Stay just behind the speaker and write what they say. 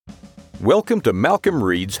Welcome to Malcolm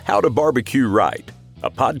Reed's How to Barbecue Right,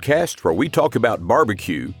 a podcast where we talk about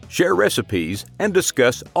barbecue, share recipes, and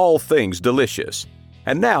discuss all things delicious.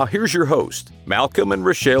 And now, here's your host, Malcolm and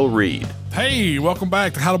Rochelle Reed. Hey, welcome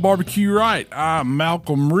back to How to Barbecue Right. I'm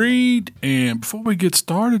Malcolm Reed, and before we get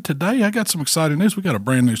started today, I got some exciting news. We got a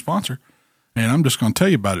brand new sponsor, and I'm just going to tell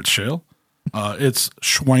you about it, Shell. It's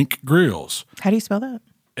Schwank Grills. How do you spell that?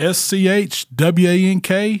 SCHWANK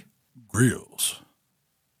Grills.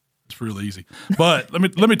 It's real easy. But let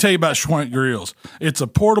me tell you about Schwank Grills. It's a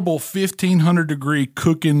portable 1,500 degree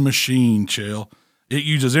cooking machine, Shell. It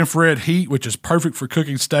uses infrared heat, which is perfect for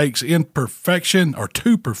cooking steaks to perfection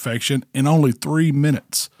in only 3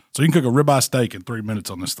 minutes. So you can cook a ribeye steak in 3 minutes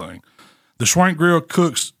on this thing. The Schwank Grill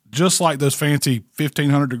cooks just like those fancy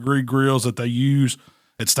 1,500 degree grills that they use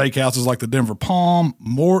at steakhouses like the Denver Palm,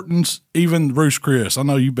 Morton's, even Roost Chris. I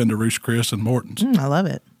know you've been to Roost Chris and Morton's. I love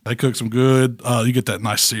it. They cook some good. You get that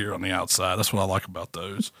nice sear on the outside. That's what I like about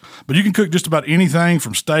those. But you can cook just about anything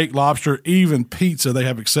from steak, lobster, even pizza. They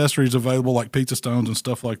have accessories available like pizza stones and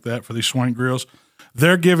stuff like that for these Schwank Grills.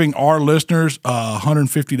 They're giving our listeners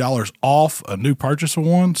 $150 off a new purchase of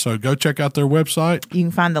one. So go check out their website. You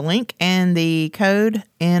can find the link and the code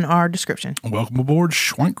in our description. Welcome aboard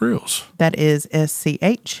Schwank Grills. That is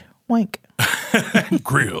SCH Wank.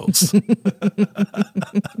 Grills.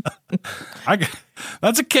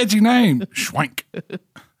 That's a catchy name, Schwank.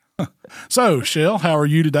 So, Shell, how are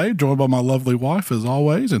you today? Joined by my lovely wife, as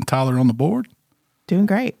always, and Tyler on the board. Doing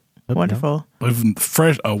great. Wonderful. We've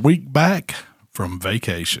a week back from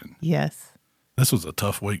vacation. Yes. This was a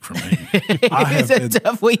tough week for me. It's a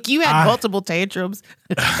tough week. You had multiple tantrums,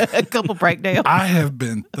 a couple breakdowns. I have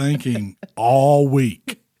been thinking all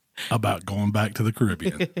week about going back to the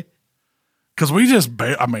Caribbean. Because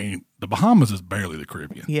the Bahamas is barely the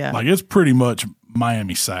Caribbean. Yeah. Like, it's pretty much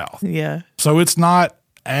Miami South. Yeah. So it's not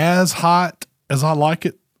as hot as I like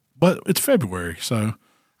it, but it's February. So,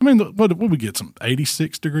 I mean, what we get, some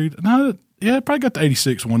 86 degrees? No, yeah, probably got to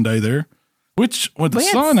 86 one day there, which with the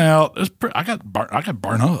sun out, I got burnt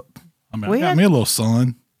up. I mean, I got me a little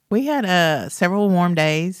sun. We had several warm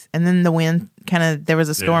days, and then the wind there was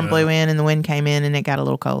a storm blew in, and the wind came in, and it got a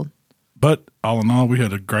little cold. But all in all, we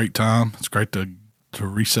had a great time. It's great to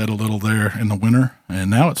reset a little there in the winter,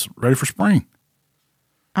 and now it's ready for spring.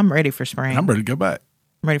 I'm ready for spring. I'm ready to go back.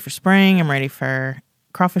 I'm ready for spring. I'm ready for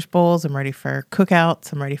crawfish bowls. I'm ready for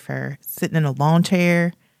cookouts. I'm ready for sitting in a lawn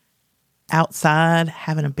chair outside,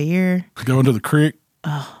 having a beer. Going to the creek.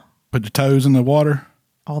 Put your toes in the water.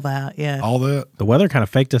 All that, yeah. All that. The weather kind of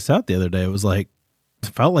faked us out the other day. It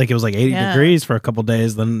felt like it was like 80 degrees for a couple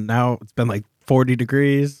days. Then now it's been like 40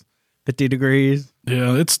 degrees. 50 degrees.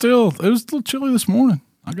 Yeah, it was a little chilly this morning.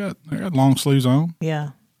 I got long sleeves on. Yeah.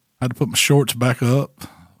 I had to put my shorts back up.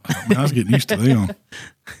 I was getting used to them.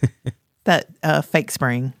 That fake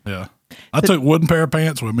spring. Yeah. I took wooden pair of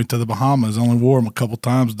pants with me to the Bahamas. I only wore them a couple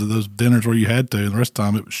times to those dinners where you had to. And the rest of the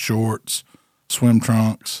time it was shorts, swim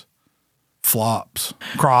trunks, flops,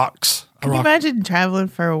 Crocs. Can you imagine traveling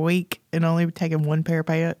for a week and only taking one pair of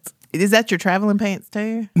pants? Is that your traveling pants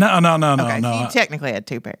too? No. Okay, no. so you technically had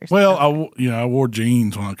two pairs. Well, I wore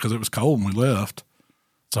jeans because it was cold when we left.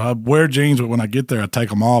 So I wear jeans, but when I get there, I take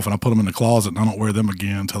them off and I put them in the closet, and I don't wear them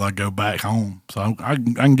again until I go back home. So I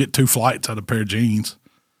can get 2 flights out of a pair of jeans.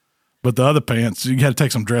 But the other pants, you got to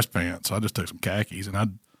take some dress pants. So I just took some khakis, and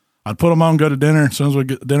I'd put them on, go to dinner. As soon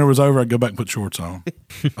as dinner was over, I'd go back and put shorts on.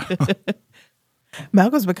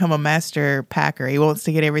 Malcolm's become a master packer. He wants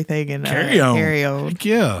to get everything in carry on. Heck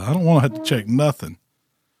yeah, I don't want to have to check nothing.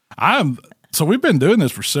 So we've been doing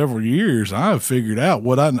this for several years. I've figured out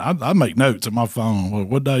what I make notes in my phone.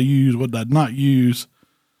 What did I use? What did I not use?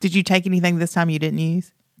 Did you take anything this time you didn't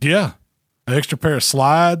use? Yeah, an extra pair of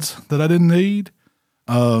slides that I didn't need.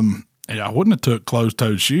 I wouldn't have took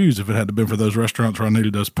closed-toed shoes if it had been for those restaurants where I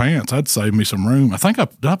needed those pants. I'd save me some room. I think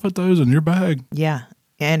did I put those in your bag? Yeah.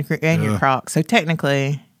 And your Crocs. So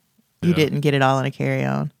technically, you didn't get it all in a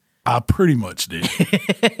carry-on. I pretty much did.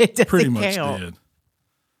 Pretty much did.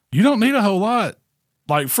 You don't need a whole lot.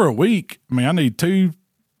 Like for a week, I need 2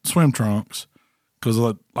 swim trunks because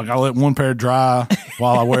I let one pair dry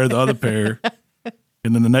while I wear the other pair.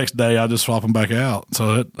 And then the next day, I just swap them back out.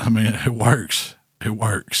 So, it works. It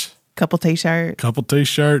works. Couple T-shirts. Couple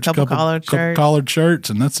collared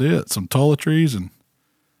shirts, and that's it. Some toiletries and...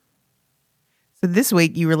 So this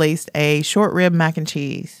week you released a short rib mac and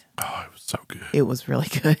cheese. Oh, it was so good. It was really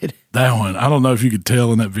good. That one, I don't know if you could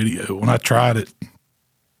tell in that video. When I tried it,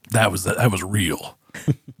 that was real.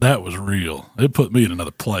 That was real. It put me in another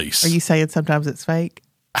place. Are you saying sometimes it's fake?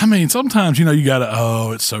 I mean, sometimes, you got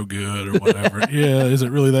to, it's so good or whatever. Yeah, is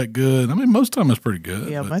it really that good? I mean, most of the time it's pretty good.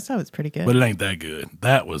 Yeah, most of it's pretty good. But it ain't that good.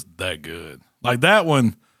 That was that good. Like that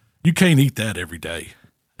one, you can't eat that every day.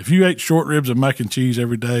 If you ate short ribs and mac and cheese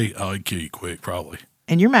every day, it'd kill you quick probably.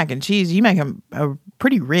 And your mac and cheese, you make a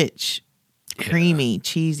pretty rich, creamy,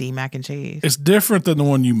 cheesy mac and cheese. It's different than the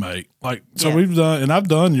one you make. Like, so we've done, and I've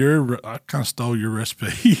done I kind of stole your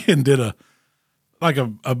recipe and did a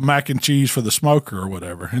mac and cheese for the smoker or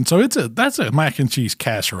whatever. And so that's a mac and cheese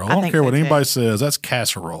casserole. I don't care what anybody says. That's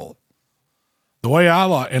casserole. The way I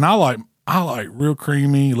like real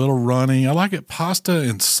creamy, a little runny. I like it pasta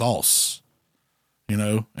and sauce,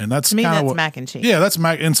 and that's to me, kind of that's mac and cheese. Yeah, that's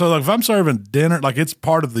mac. And so like if I'm serving dinner, like it's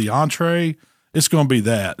part of the entree, it's going to be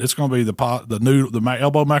that. It's going to be the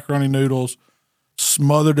elbow macaroni noodles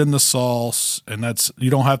smothered in the sauce. And you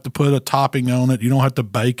don't have to put a topping on it. You don't have to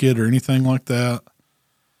bake it or anything like that.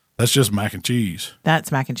 That's just mac and cheese.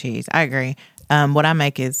 That's mac and cheese. I agree. What I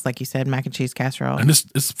make is, like you said, mac and cheese casserole. And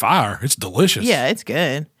it's fire. It's delicious. Yeah, it's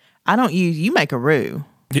good. You make a roux.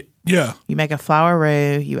 Yeah. You make a flour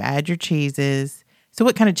roux. You add your cheeses. So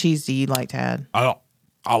what kind of cheese do you like to add?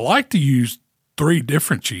 I like to use 3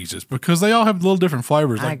 different cheeses because they all have little different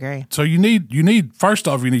flavors. I agree. So you need, first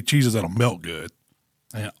off, you need cheeses that'll melt good.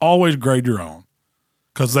 And always grade your own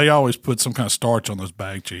because they always put some kind of starch on those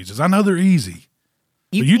bag cheeses. I know they're easy.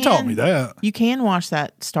 You taught me that. You can wash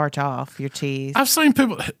that starch off your cheese. I've seen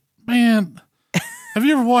people, man, have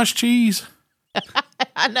you ever washed cheese?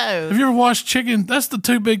 I know. Have you ever washed chicken? That's the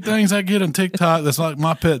 2 big things I get on TikTok. That's like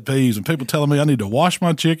my pet peeves. And people telling me I need to wash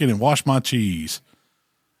my chicken and wash my cheese.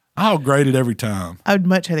 I'll grate it every time. I would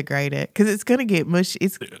much rather grate it because it's going to get mushy.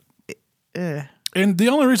 And the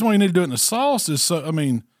only reason why you need to do it in the sauce is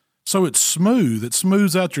so it's smooth. It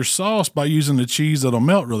smooths out your sauce by using the cheese that'll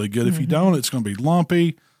melt really good. If you don't, it's going to be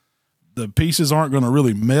lumpy. The pieces aren't going to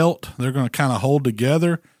really melt. They're going to kind of hold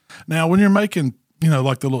together. Now, when you're making,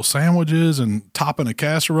 like the little sandwiches and topping a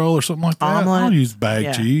casserole or something like that, omelet. I'll use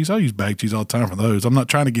bag cheese. I'll use bag cheese all the time for those. I'm not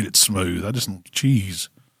trying to get it smooth. I just want cheese.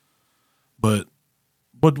 But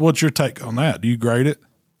what's your take on that? Do you grate it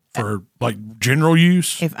for like general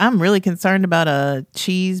use? If I'm really concerned about a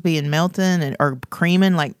cheese being melting or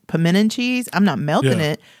creaming, like pimento cheese, I'm not melting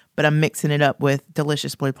it, but I'm mixing it up with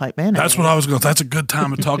delicious Blue Plate mayonnaise. That's what I was going to. That's a good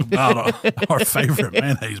time to talk about our favorite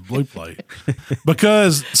mayonnaise, Blue Plate.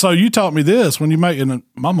 Because so you taught me this when you make, and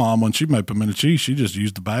my mom when she made pimento cheese, she just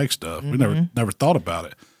used the bag stuff. We never thought about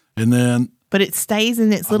it, and then but it stays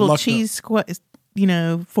in its little cheese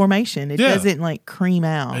formation. It doesn't like cream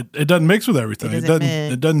out. It doesn't mix with everything.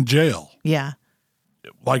 It doesn't gel. Yeah.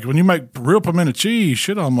 Like when you make real pimento cheese, you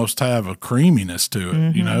should almost have a creaminess to it,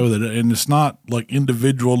 and it's not like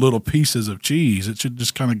individual little pieces of cheese. It should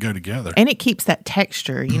just kind of go together. And it keeps that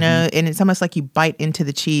texture, and it's almost like you bite into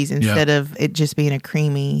the cheese instead of it just being a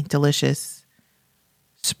creamy, delicious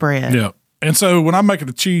spread. Yeah. And so when I'm making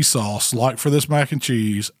a cheese sauce, like for this mac and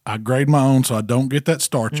cheese, I grade my own so I don't get that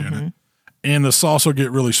starch in it. And the sauce will get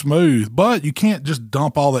really smooth. But you can't just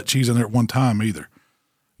dump all that cheese in there at one time either.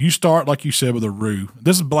 You start, like you said, with a roux.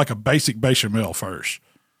 This is like a basic bechamel first.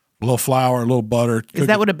 A little flour, a little butter. Is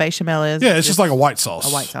that what a bechamel is? Yeah, it's just like a white sauce.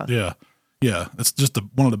 A white sauce. Yeah. Yeah. It's just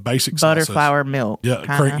one of the basic butter, sauces. flour, milk.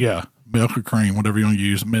 Yeah. Milk or cream, whatever you want to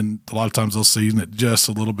use. I mean, a lot of times they'll season it just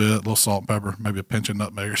a little bit, a little salt and pepper, maybe a pinch of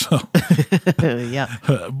nutmeg or something. Yeah.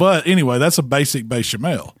 But anyway, that's a basic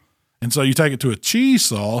bechamel. And so you take it to a cheese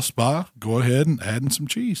sauce by go ahead and adding some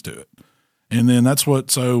cheese to it. And then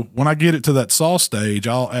so when I get it to that sauce stage,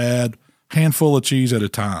 I'll add a handful of cheese at a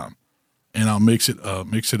time and I'll mix it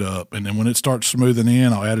up. And then when it starts smoothing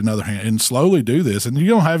in, I'll add another hand and slowly do this. And you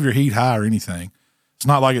don't have your heat high or anything. It's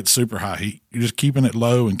not like it's super high heat. You're just keeping it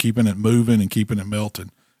low and keeping it moving and keeping it melting.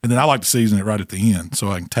 And then I like to season it right at the end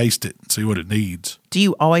so I can taste it and see what it needs. Do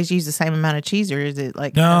you always use the same amount of cheese, or is it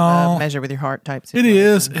like no, measure with your heart type situation? It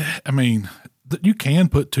is. I mean, you can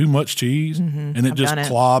put too much cheese and it just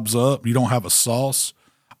clobs up. You don't have a sauce.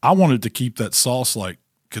 I wanted to keep that sauce like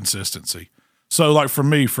consistency. So like for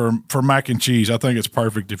me, for mac and cheese, I think it's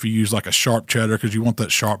perfect if you use like a sharp cheddar because you want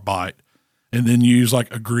that sharp bite, and then use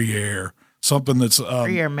like a Gruyere. Something that's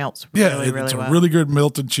Gruyere melts really it's well. a really good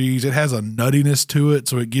melted cheese. It has a nuttiness to it,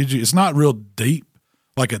 so it gives you. It's not real deep,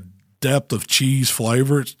 like a depth of cheese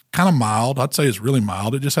flavor. It's kind of mild. I'd say it's really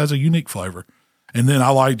mild. It just has a unique flavor. And then I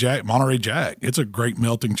like Monterey Jack. It's a great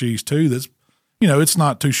melting cheese too. That's it's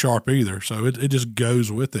not too sharp either, so it just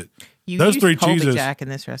goes with it. Those three Colby cheeses. Jack in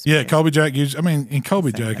this recipe. Yeah, Colby Jack. In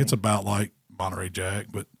Colby Jack, it's about like Monterey Jack,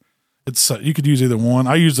 but it's you could use either one.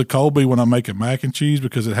 I use the Colby when I'm making mac and cheese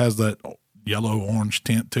because it has that yellow orange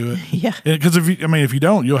tint to it. Yeah. Because if you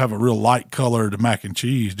don't, you'll have a real light colored mac and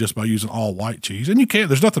cheese just by using all white cheese, and you can't.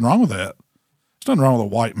 There's nothing wrong with that. There's nothing wrong with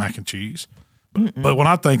a white mac and cheese. But when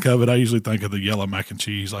I think of it, I usually think of the yellow mac and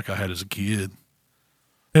cheese like I had as a kid.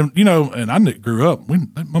 And, and I grew up,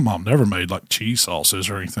 my mom never made like cheese sauces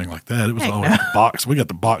or anything like that. It was always box. We got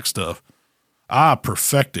the box stuff. I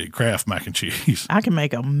perfected Kraft mac and cheese. I can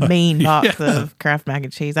make a mean box of Kraft mac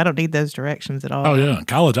and cheese. I don't need those directions at all. Oh, yeah. In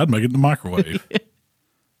college, I'd make it in the microwave.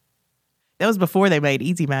 That was before they made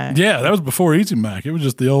Easy Mac. Yeah, that was before Easy Mac. It was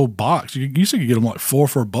just the old box. You used to get them like $4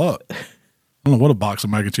 for $1. I don't know what a box of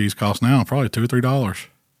mac and cheese costs now. Probably $2 or $3.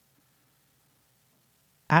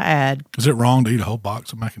 Is it wrong to eat a whole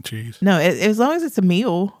box of mac and cheese? No, as long as it's a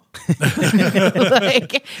meal.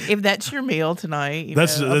 Like if that's your meal tonight,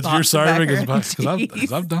 that's your serving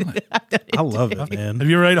because I've done it. I love it, man. Have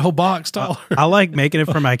you ever ate a whole box, Tyler? I like making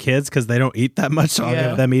it for my kids because they don't eat that much. So I'll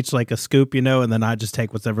give them each like a scoop, and then I just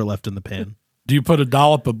take what's ever left in the pan. Do you put a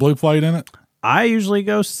dollop of Blue Plate in it? I usually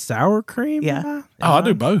go sour cream. Yeah. Oh, I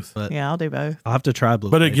do both. I'll do both. I'll have to try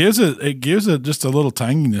Blue But Plate. it gives it just a little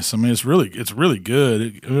tanginess. I mean, it's really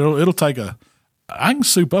good. It'll take I can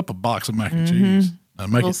soup up a box of mac and cheese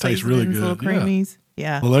and make it taste really good. Little creamies.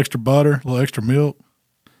 Yeah. A little extra butter, a little extra milk.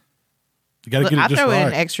 You got to get it just I throw right.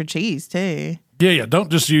 in extra cheese too. Yeah. Don't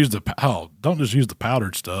just use the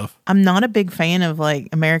powdered stuff. I'm not a big fan of like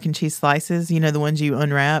American cheese slices. The ones you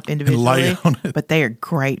unwrap individually. Lay on it. But they are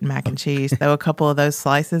great in mac and cheese. Throw a couple of those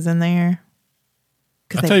slices in there.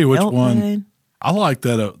 I'll tell you which one. Good. I like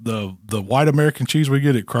that the white American cheese we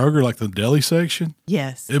get at Kroger, like the deli section.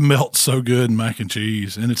 Yes. It melts so good in mac and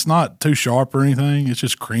cheese, and it's not too sharp or anything. It's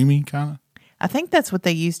just creamy kind of. I think that's what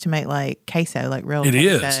they use to make like queso, like real It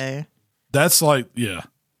queso. is. That's like, yeah.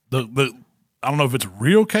 The I don't know if it's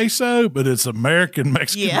real queso, but it's American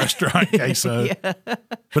Mexican restaurant queso. But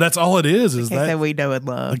that's all it is The queso we know and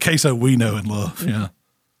love. the queso we know and love. Yeah.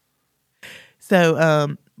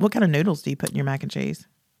 So, what kind of noodles do you put in your mac and cheese?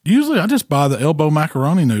 Usually I just buy the elbow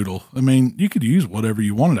macaroni noodle. I mean, you could use whatever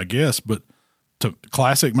you wanted, I guess, but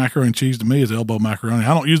classic macaroni and cheese to me is elbow macaroni.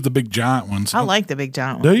 I don't use the big giant ones. I like the big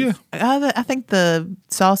giant ones. Do you? I think the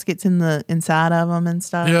sauce gets in the inside of them and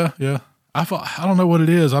stuff. Yeah. I don't know what it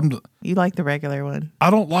is. You like the regular one. I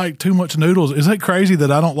don't like too much noodles. Is that crazy that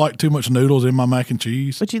I don't like too much noodles in my mac and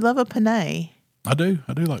cheese? But you love a penne. I do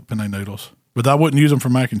like penne noodles, but I wouldn't use them for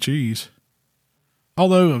mac and cheese.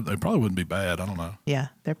 Although they probably wouldn't be bad. I don't know. Yeah.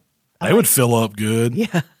 They would fill up good.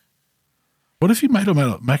 Yeah. What if you made them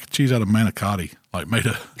out of mac and cheese out of manicotti? Like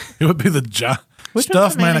it would be the giant Which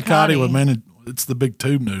stuffed one's the manicotti manicotti? with it's the big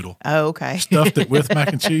tube noodle. Oh, okay. Stuffed it with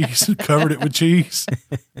mac and cheese, covered it with cheese.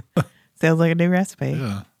 Sounds like a new recipe.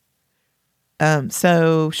 Yeah.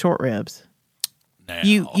 So short ribs. Now,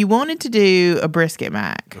 You wanted to do a brisket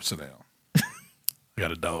mac. go sit down. I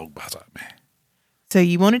got a dog beside me. So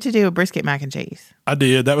you wanted to do a brisket mac and cheese. I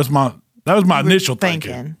did. That was my initial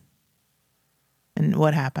thinking. And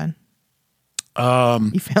what happened?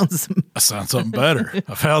 You found some. I found something better.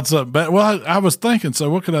 Well, I was thinking, so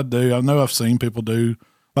what could I do? I know I've seen people do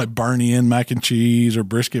like burn-in mac and cheese or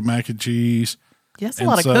brisket mac and cheese. That's a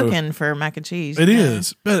lot of cooking for mac and cheese. It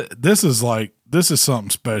is. But this is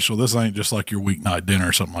something special. This ain't just like your weeknight dinner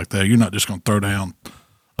or something like that. You're not just going to throw down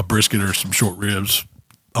a brisket or some short ribs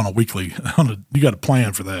on a weekly. You got to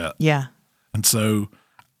plan for that. Yeah. And so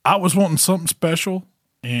I was wanting something special,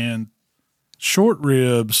 and short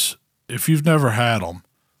ribs, if you've never had them,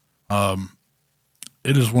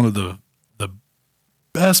 it is one of the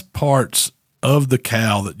best parts of the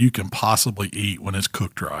cow that you can possibly eat when it's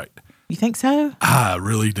cooked right. You think so? I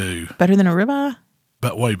really do. Better than a ribeye?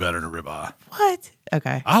 But way better than a ribeye. What?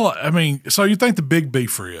 Okay. So you think the big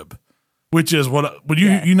beef rib, which is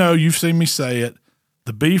you've seen me say it,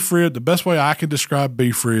 the beef rib, the best way I can describe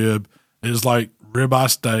beef rib is like ribeye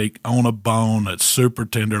steak on a bone that's super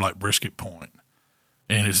tender, like brisket point.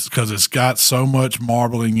 And it's because it's got so much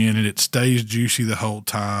marbling in it. It stays juicy the whole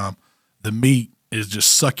time. The meat is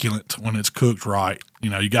just succulent when it's cooked right.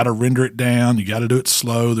 You got to render it down. You got to do it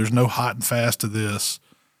slow. There's no hot and fast to this.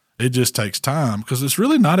 It just takes time because it's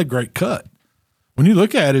really not a great cut. When you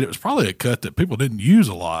look at it, it was probably a cut that people didn't use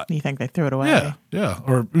a lot. You think they threw it away? Yeah.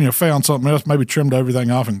 Or, found something else, maybe trimmed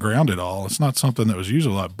everything off and ground it all. It's not something that was used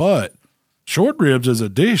a lot. But short ribs is a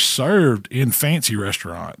dish served in fancy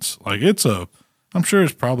restaurants. Like I'm sure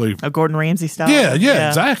it's probably A Gordon Ramsay style? Yeah,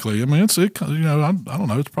 exactly. I mean, I don't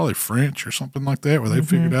know. It's probably French or something like that where they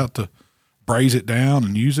figured out to braise it down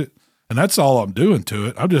and use it. And that's all I'm doing to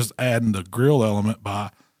it. I'm just adding the grill element by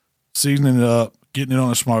seasoning it up, getting it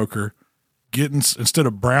on a smoker, instead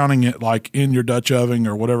of browning it like in your Dutch oven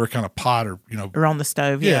or whatever kind of pot or Or on the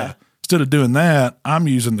stove, instead instead of doing that, I'm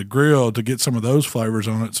using the grill to get some of those flavors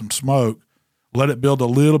on it, some smoke, let it build a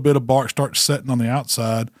little bit of bark, start setting on the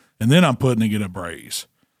outside, and then I'm putting it in a braise.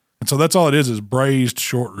 And so that's all it is braised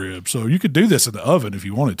short rib. So you could do this in the oven if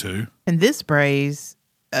you wanted to. And this braise,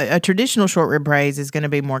 a traditional short rib braise is going to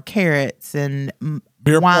be more carrots and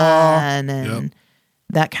Beer wine and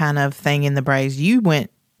that kind of thing in the braise. You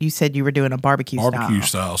said you were doing a barbecue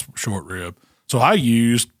style short rib. So I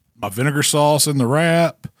used my vinegar sauce in the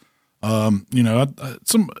wrap.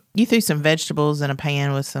 You threw some vegetables in a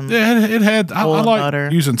pan with some. Yeah, it had. I like butter.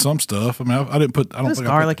 using some stuff. I mean, I didn't put. I don't think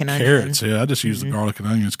garlic I put and carrots. onion. Yeah, I just used the garlic and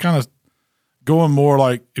onion. It's kind of going more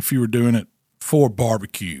like if you were doing it for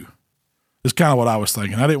barbecue. It's kind of what I was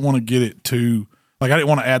thinking. I didn't want to get it too. Like I didn't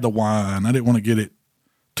want to add the wine. I didn't want to get it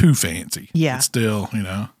too fancy. Yeah, it's still,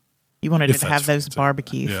 you wanted it to have those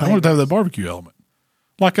barbecue. Yeah, flavors. I wanted to have that barbecue element.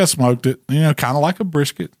 Like I smoked it, kind of like a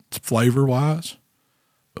brisket, flavor wise.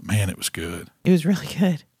 But man, it was good. It was really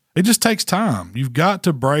good. It just takes time. You've got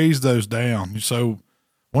to braise those down. So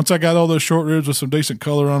once I got all those short ribs with some decent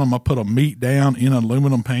color on them, I put a meat down in an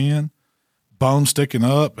aluminum pan, bone sticking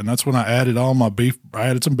up, and that's when I added all my beef. I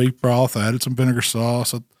added some beef broth. I added some vinegar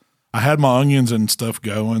sauce. I had my onions and stuff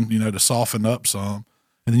going, to soften up some.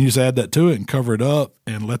 And then you just add that to it and cover it up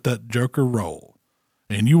and let that joker roll.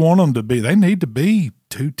 And you want them to be, they need to be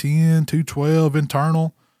 210, 212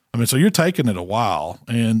 internal. I mean, so you're taking it a while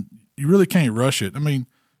and you really can't rush it. I mean,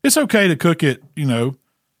 it's okay to cook it,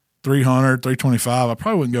 300, 325. I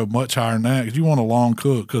probably wouldn't go much higher than that because you want a long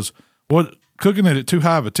cook because cooking it at too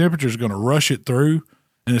high of a temperature is going to rush it through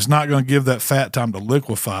and it's not going to give that fat time to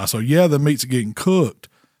liquefy. So, yeah, the meat's getting cooked,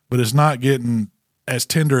 but it's not getting as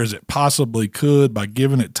tender as it possibly could by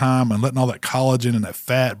giving it time and letting all that collagen and that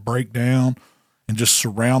fat break down and just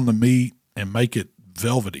surround the meat and make it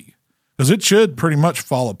velvety. Because it should pretty much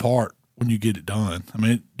fall apart when you get it done. I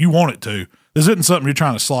mean, you want it to. This isn't something you're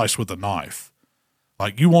trying to slice with a knife.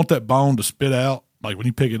 Like, you want that bone to spit out. Like, when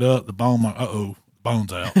you pick it up, the bone, like, uh-oh, the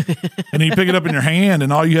bone's out. And then you pick it up in your hand,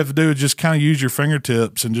 and all you have to do is just kind of use your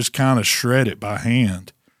fingertips and just kind of shred it by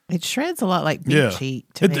hand. It shreds a lot like beef cheek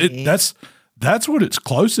to me. That's what it's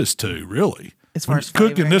closest to, really. As far as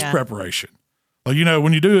cooking this preparation. Like,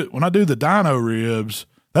 when I do the dino ribs,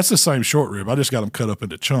 that's the same short rib. I just got them cut up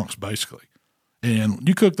into chunks, basically. And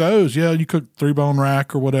you cook those, you cook 3-bone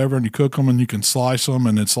rack or whatever, and you cook them and you can slice them,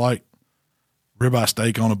 and it's like ribeye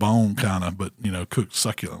steak on a bone kind of, but, cooked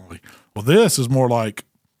succulently. Well, this is more like,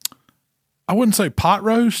 I wouldn't say pot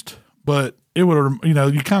roast, but it would, you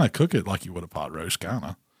kind of cook it like you would a pot roast, kind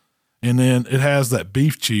of. And then it has that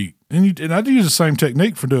beef cheek. And I use the same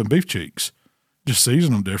technique for doing beef cheeks. Just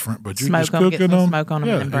season them different, but you're just cooking them. Smoke on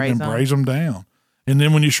them and braise them down. And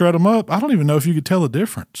then when you shred them up, I don't even know if you could tell the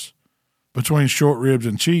difference between short ribs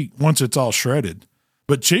and cheek once it's all shredded.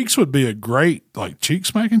 But cheeks would be a great, like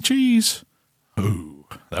cheeks mac and cheese. Ooh,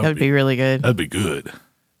 that would be really good. That'd be good.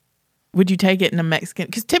 Would you take it in a Mexican?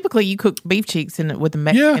 Because typically you cook beef cheeks with the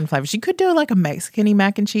Mexican flavors. You could do like a Mexican-y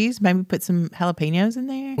mac and cheese. Maybe put some jalapenos in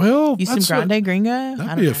there. Well, use some grande gringo.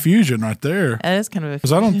 That'd be a fusion right there. That is kind of a fusion.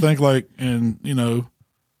 Because I don't think like in,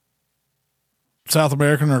 South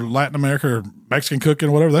American or Latin America or Mexican cooking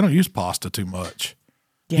or whatever, they don't use pasta too much.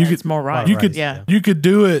 Yeah, it's more rice. You could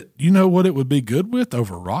do it, what it would be good with?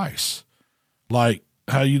 Over rice. Like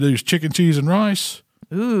how you do chicken, cheese, and rice.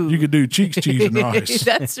 Ooh. You could do cheeks, cheese, and rice.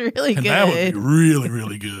 That's really and good. That would be really,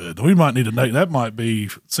 really good. We might need to make that might be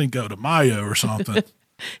Cinco de Mayo or something.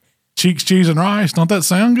 Cheeks, cheese, and rice. Don't that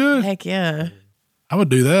sound good? Heck yeah. I would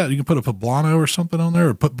do that. You can put a poblano or something on there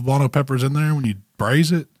or put poblano peppers in there when you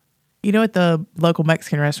braise it. At the local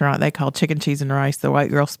Mexican restaurant, they call chicken, cheese, and rice the white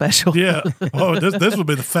girl special. Yeah. Oh, this would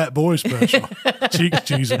be the fat boy special. Cheeks,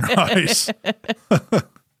 cheese, and rice.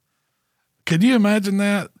 Can you imagine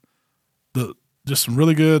that? Just some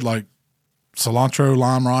really good like cilantro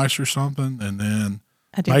lime rice or something, and then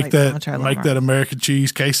make that American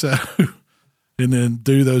cheese queso, and then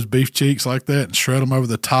do those beef cheeks like that and shred them over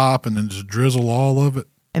the top, and then just drizzle all of it,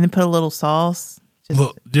 and then put a little sauce.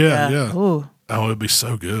 Yeah. Ooh. Oh, it'd be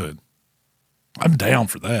so good. I'm down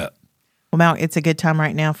for that. Well, Mal, it's a good time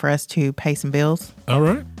right now for us to pay some bills. All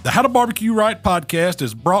right. The How to Barbecue Right podcast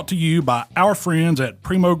is brought to you by our friends at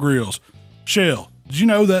Primo Grills. Shell, did you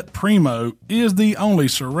know that Primo is the only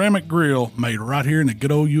ceramic grill made right here in the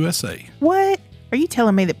good old USA? What? Are you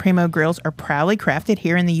telling me that Primo Grills are proudly crafted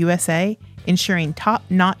here in the USA, ensuring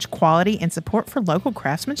top-notch quality and support for local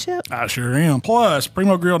craftsmanship? I sure am. Plus,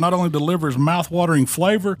 Primo Grill not only delivers mouth-watering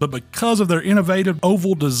flavor, but because of their innovative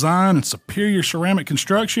oval design and superior ceramic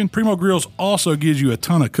construction, Primo Grills also gives you a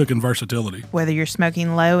ton of cooking versatility. Whether you're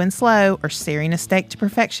smoking low and slow or searing a steak to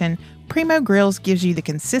perfection, Primo Grills gives you the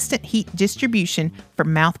consistent heat distribution for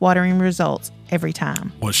mouth-watering results every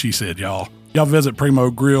time. What she said, y'all. Y'all visit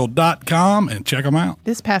primogrill.com and check them out.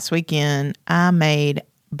 This past weekend, I made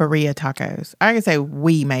birria tacos. I can say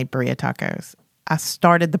we made birria tacos. I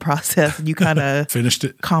started the process and you kind of finished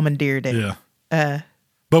it, commandeered it. Yeah.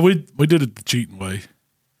 But we did it the cheating way.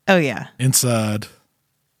 Oh, yeah. Inside.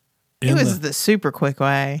 It was the super quick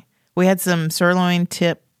way. We had some sirloin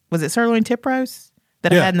tip. Was it sirloin tip roast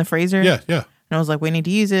that I had in the freezer? Yeah. And I was like, we need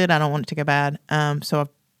to use it. I don't want it to go bad. So I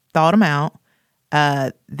thawed them out.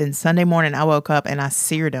 Then Sunday morning, I woke up and I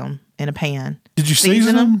seared them in a pan. Did you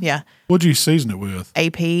season them? Yeah. What'd you season it with?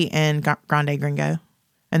 AP and Grande Gringo.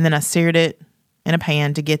 And then I seared it in a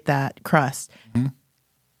pan to get that crust. Mm-hmm.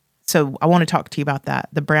 So I want to talk to you about that.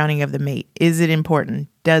 The browning of the meat. Is it important?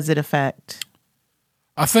 Does it affect?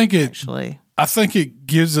 I think it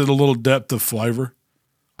gives it a little depth of flavor.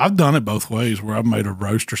 I've done it both ways where I've made a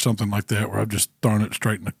roast or something like that where I've just thrown it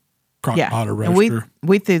straight in the crock pot or roaster. And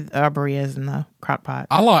we threw our burritos in the crock pot.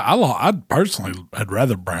 I'd personally, I'd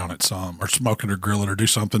rather brown it some or smoke it or grill it or do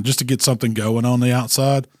something just to get something going on the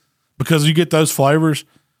outside because you get those flavors.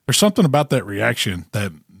 There's something about that reaction,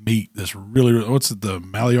 that meat that's really, what's it, the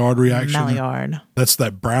Maillard reaction? Maillard. That's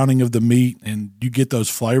that browning of the meat and you get those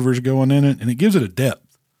flavors going in it and it gives it a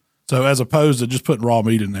depth. So as opposed to just putting raw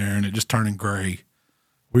meat in there and it just turning gray,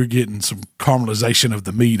 we're getting some caramelization of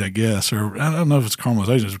the meat, I guess, or I don't know if it's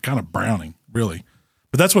caramelization, it's kind of browning, really.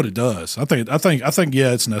 But that's what it does. I think,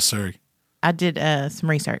 yeah, it's necessary. I did some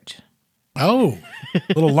research. Oh,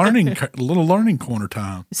 little learning corner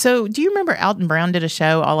time. So, do you remember Alton Brown did a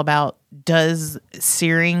show all about does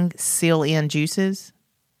searing seal in juices?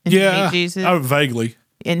 Yeah, meat juices? Vaguely.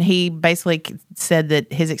 And he basically said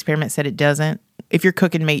that his experiment said it doesn't. If you're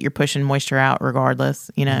cooking meat, you're pushing moisture out regardless,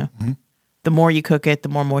 you know. Mm-hmm. The more you cook it, the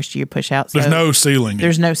more moisture you push out. So there's no sealing.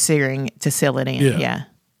 There's no searing to seal it in. Yeah.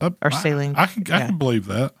 Or sealing. I can believe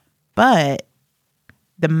that. But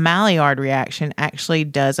the Maillard reaction actually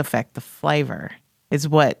does affect the flavor, is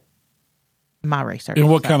what my research in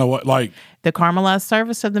what kind of what? Like the caramelized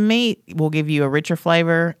surface of the meat will give you a richer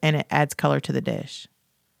flavor and it adds color to the dish,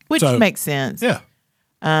 which makes sense. Yeah.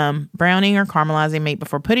 Browning or caramelizing meat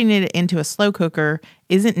before putting it into a slow cooker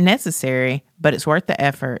isn't necessary, but it's worth the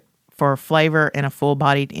effort for flavor and a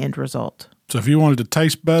full-bodied end result. So if you wanted to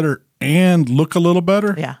taste better and look a little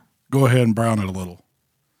better, go ahead and brown it a little.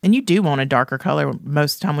 And you do want a darker color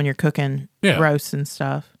most of the time when you're cooking roasts and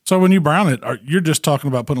stuff. So when you brown it, you're just talking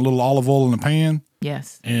about putting a little olive oil in the pan?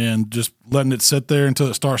 Yes. And just letting it sit there until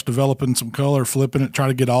it starts developing some color, flipping it, trying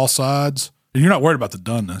to get all sides. And you're not worried about the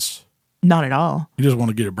doneness. Not at all. You just want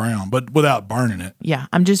to get it brown, but without burning it. Yeah,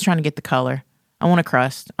 I'm just trying to get the color. I want a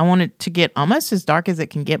crust. I want it to get almost as dark as it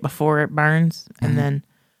can get before it burns and then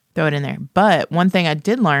throw it in there. But one thing I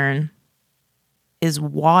did learn is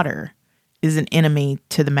water is an enemy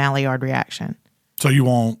to the Maillard reaction. So you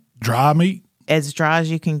want dry meat? As dry as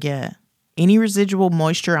you can get. Any residual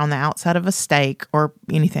moisture on the outside of a steak or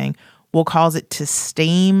anything will cause it to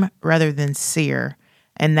steam rather than sear.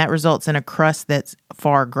 And that results in a crust that's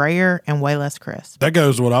far grayer and way less crisp. That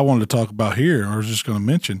goes to what I wanted to talk about here. I was just going to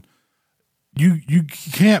mention. You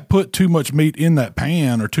can't put too much meat in that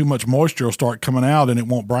pan or too much moisture will start coming out and it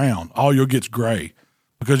won't brown. All you'll get's gray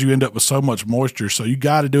because you end up with so much moisture. So you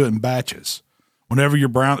got to do it in batches. Whenever you're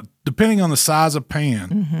brown, depending on the size of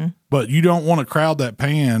pan, but you don't want to crowd that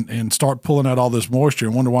pan and start pulling out all this moisture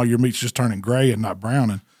and wonder why your meat's just turning gray and not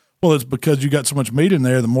browning. Well, it's because you got so much meat in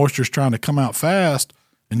there, the moisture's trying to come out fast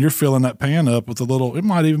and you're filling that pan up with a little, it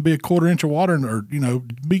might even be a 1/4 inch of water or,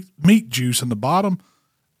 meat juice in the bottom.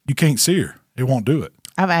 You can't sear. It won't do it.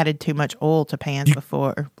 I've added too much oil to pans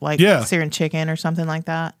before, like searing chicken or something like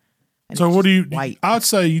that. So what do you, I'd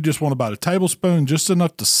say you just want about a tablespoon, just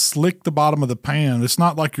enough to slick the bottom of the pan. It's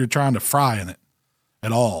not like you're trying to fry in it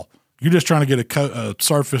at all. You're just trying to get a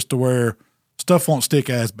surface to where stuff won't stick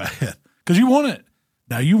as bad. Because you want it.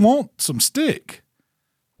 Now you want some stick.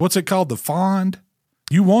 What's it called? The fond?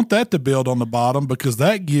 You want that to build on the bottom because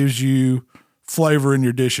that gives you flavor in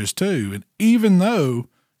your dishes too. And even though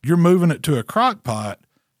you're moving it to a crock pot,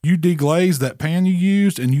 you deglaze that pan you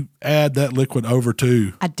used and you add that liquid over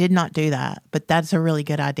too. I did not do that, but that's a really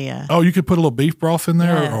good idea. Oh, you could put a little beef broth in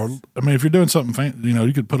there. Yes. Or if you're doing something fancy,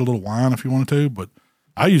 you could put a little wine if you wanted to, but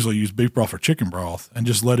I usually use beef broth or chicken broth and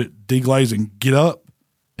just let it deglaze and get up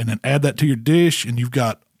and then add that to your dish and you've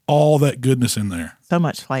got all that goodness in there. So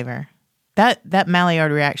much flavor. That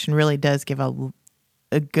Maillard reaction really does give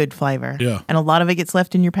a good flavor. Yeah. And a lot of it gets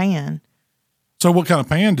left in your pan. So what kind of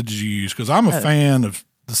pan did you use? Because I'm a fan of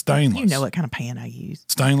The stainless. You know what kind of pan I use.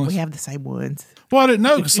 Stainless. We have the same ones. Well, I didn't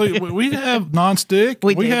know. See, we have nonstick.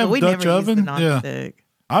 We have we Dutch never oven. Use the nonstick.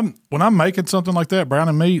 Yeah. When I'm making something like that,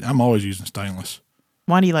 browning meat, I'm always using stainless.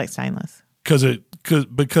 Why do you like stainless? Because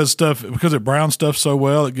it browns stuff so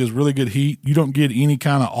well, it gives really good heat. You don't get any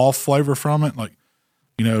kind of off flavor from it. Like,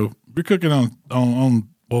 you're cooking on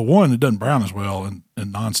one, it doesn't brown as well in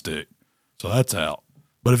nonstick, so that's out.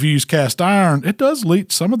 But if you use cast iron, it does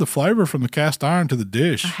leach some of the flavor from the cast iron to the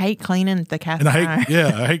dish. I hate cleaning the cast iron.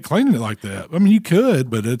 I hate cleaning it like that. I mean, you could,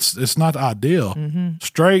 but it's not ideal. Mm-hmm.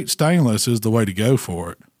 Straight stainless is the way to go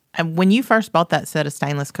for it. And when you first bought that set of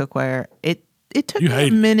stainless cookware, it took me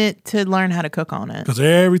a minute to learn how to cook on it. Because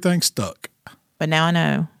everything's stuck. But now I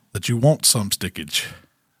know. That you want some stickage,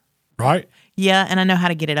 right? Yeah, and I know how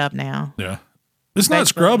to get it up now. Yeah. It's not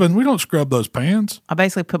scrubbing. We don't scrub those pans. I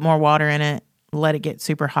basically put more water in it, let it get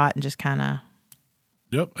super hot, and just kind of.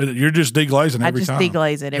 Yep. You're just deglazing every time. I just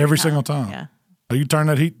deglaze it every single time. Yeah. You turn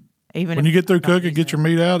that heat. Even when you get through cooking, get your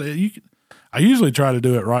meat out. I usually try to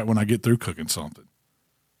do it right when I get through cooking something.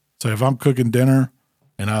 So if I'm cooking dinner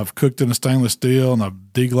and I've cooked in a stainless steel and I've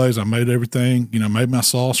deglazed, I made everything, made my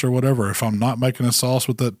sauce or whatever. If I'm not making a sauce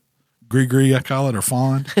with that gris, I call it, or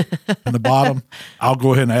fond in the bottom, I'll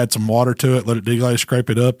go ahead and add some water to it, let it deglaze, scrape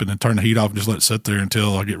it up, and then turn the heat off and just let it sit there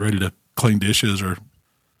until I get ready to clean dishes or,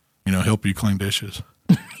 help you clean dishes.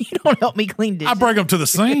 You don't help me clean dishes. I bring them to the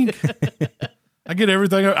sink. I get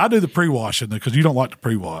everything. I do the pre-washing because you don't like to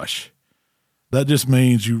pre-wash. That just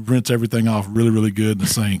means you rinse everything off really, really good in the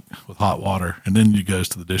sink with hot water, and then it goes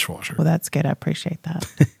to the dishwasher. Well, that's good. I appreciate that.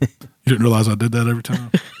 You didn't realize I did that every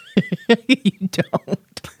time? You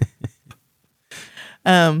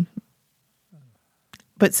don't.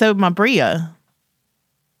 But so my Bria,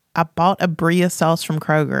 I bought a Bria sauce from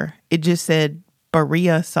Kroger. It just said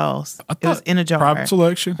Bria sauce. It was in a jar. Private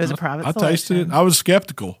selection. It was a private selection. I tasted it. I was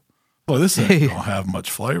skeptical. Boy, this ain't going to have much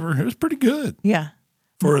flavor. It was pretty good. Yeah.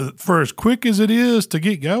 For as quick as it is to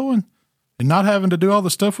get going and not having to do all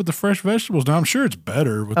the stuff with the fresh vegetables. Now, I'm sure it's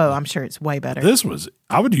better. I'm sure it's way better.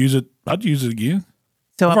 I would use it. I'd use it again.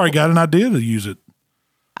 So I've already got an idea to use it.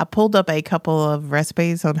 I pulled up a couple of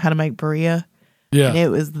recipes on how to make Bria. Yeah.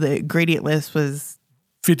 And the ingredient list was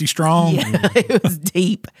 50 strong. Yeah, it was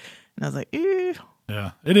deep. And I was like, ew.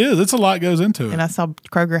 Yeah, it is. It's a lot goes into it. And I saw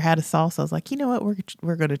Kroger had a sauce. I was like, you know what?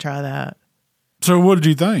 We're going to try that. So what did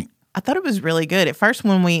you think? I thought it was really good. At first,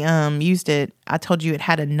 when we used it, I told you it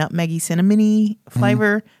had a nutmeggy, cinnamony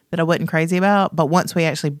flavor that I wasn't crazy about. But once we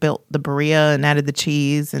actually built the Bria and added the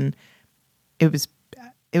cheese, and it was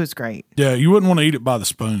great. Yeah, you wouldn't want to eat it by the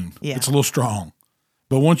spoon. Yeah. It's a little strong.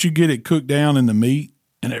 But once you get it cooked down in the meat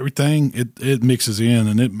and everything, it mixes in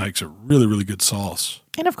and it makes a really, really good sauce.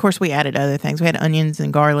 And of course, we added other things. We had onions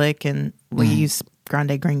and garlic, and we used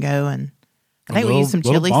Grande Gringo, and I think we used some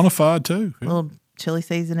chili. Bona fide too. A little chili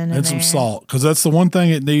seasoning in there. And some salt, because that's the one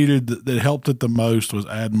thing it needed that helped it the most was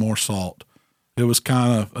add more salt. It was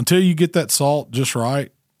kind of, until you get that salt just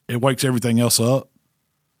right, it wakes everything else up.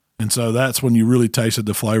 And so that's when you really tasted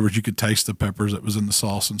the flavors. You could taste the peppers that was in the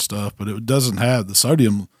sauce and stuff, but it doesn't have the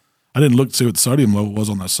sodium. I didn't look to see what the sodium level was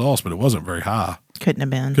on that sauce, but it wasn't very high. Couldn't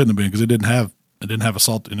have been because it didn't have a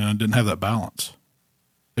salt, it didn't have that balance.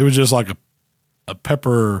 It was just like a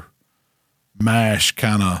pepper mash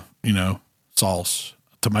kind of, sauce,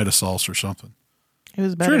 tomato sauce or something. It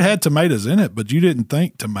was better. Sure, it had tomatoes in it, but you didn't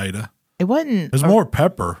think tomato. It wasn't. It was more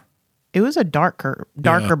pepper. It was a darker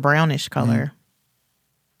brownish color. Mm-hmm.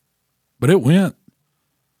 But it went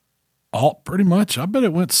pretty much. I bet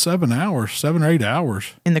it went 7 or 8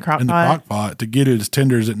 hours in the crock pot to get it as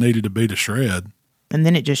tender as it needed to be to shred. And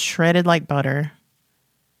then it just shredded like butter.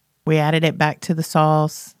 We added it back to the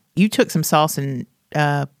sauce. You took some sauce and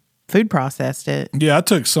food processed it. Yeah, I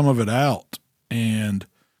took some of it out, and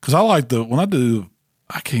because I like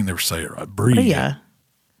I can't never say it right. Bria.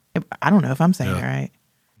 I don't know if I'm saying it right.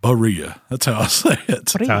 Bria. That's how I say it.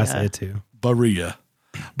 That's how I say it too. Bria.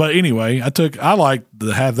 But anyway, I like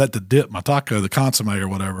to have that to dip my taco, the consomme or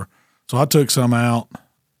whatever. So I took some out,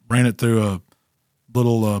 ran it through a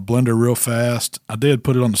little blender real fast. I did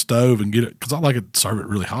put it on the stove and get it, because I like it to serve it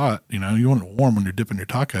really hot. You want it warm when you're dipping your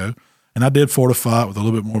taco. And I did fortify it with a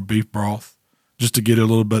little bit more beef broth just to get it a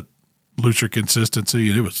little bit looser consistency.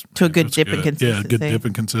 And it was to a good dipping consistency. Yeah, good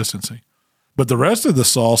dipping consistency. But the rest of the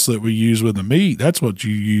sauce that we use with the meat, that's what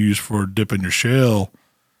you use for dipping your shell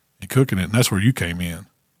and cooking it. And that's where you came in.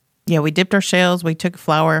 Yeah, we dipped our shells. We took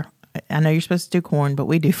flour. I know you're supposed to do corn, but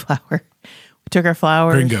we do flour. We took our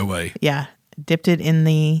flour. Gringo way. Yeah. Dipped it in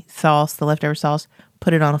the sauce, the leftover sauce,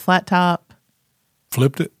 put it on a flat top.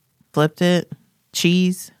 Flipped it.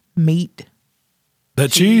 Cheese, meat.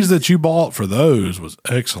 That cheese that you bought for those was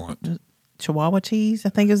excellent. Chihuahua cheese, I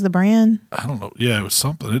think is the brand. I don't know. Yeah, it was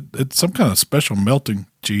something. It's some kind of special melting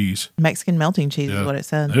cheese. Mexican melting cheese is what it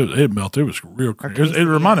said. It melted. It was real creamy. It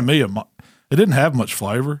reminded me of, it didn't have much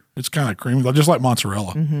flavor. It's kind of creamy, just like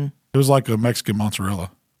mozzarella. Mm-hmm. It was like a Mexican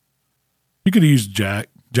mozzarella. You could use Jack.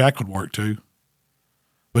 Jack would work too.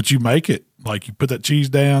 But you make it, like you put that cheese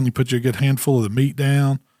down, you put your good handful of the meat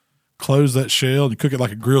down, close that shell, and you cook it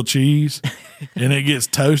like a grilled cheese, and it gets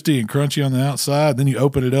toasty and crunchy on the outside. Then you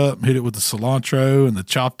open it up, hit it with the cilantro and the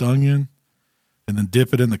chopped onion, and then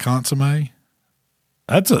dip it in the consomme.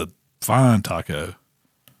 That's a fine taco.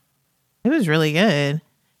 It was really good.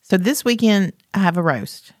 So this weekend, I have a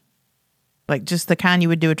roast. Like just the kind you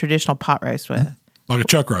would do a traditional pot roast with. Like a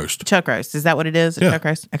chuck roast. Chuck roast. Is that what it is? A chuck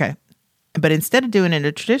roast? Okay. But instead of doing it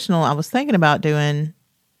a traditional, I was thinking about doing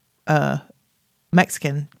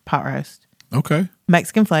Mexican pot roast. Okay.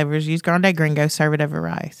 Mexican flavors. Use grande gringo. Serve it over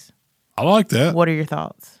rice. I like that. What are your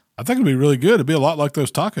thoughts? I think it'd be really good. It'd be a lot like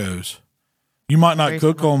those tacos. You might not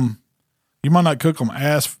cook them. You might not cook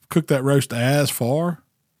that roast as far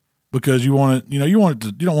because you want it. You want it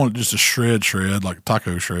to. You don't want it just a shred like a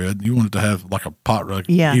taco shred. You want it to have like a pot roast.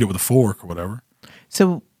 Yeah. Eat it with a fork or whatever.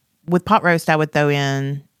 So with pot roast, I would throw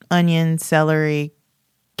in onion, celery,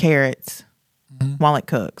 carrots while it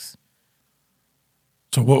cooks.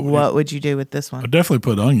 So what would you do with this one? I'd definitely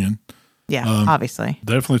put onion. Yeah, obviously.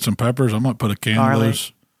 Definitely some peppers. I might put a can of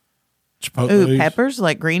those. Chipotles. Ooh, peppers,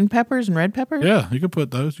 like green peppers and red peppers? Yeah, you could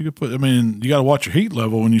put those. You got to watch your heat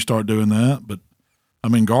level when you start doing that. But,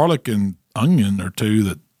 garlic and onion are two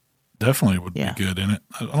that definitely would be good in it.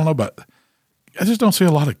 I don't know about, I just don't see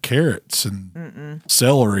a lot of carrots and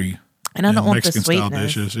celery. And I don't want Mexican the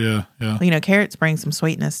sweetness. style dishes. Yeah, yeah. Well, carrots bring some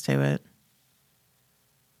sweetness to it.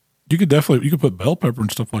 You could put bell pepper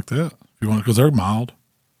and stuff like that if you want, because they're mild.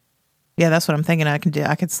 Yeah, that's what I'm thinking. I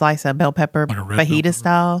could slice a bell pepper, like a red fajita pepper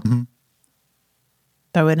style. Mm-hmm.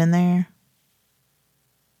 Throw it in there.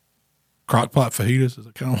 Crock pot fajitas, is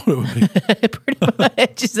that kind of what it would be? Pretty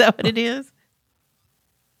much. Is that what it is?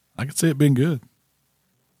 I could see it being good.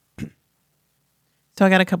 So I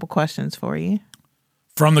got a couple questions for you.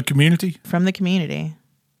 From the community? From the community.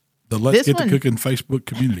 The Let's Get to Cooking Facebook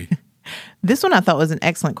community. This one I thought was an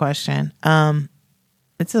excellent question.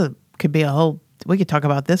 Could be a whole, we could talk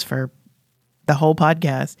about this for the whole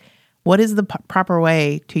podcast. What is the proper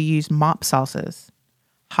way to use mop sauces?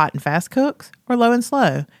 Hot and fast cooks or low and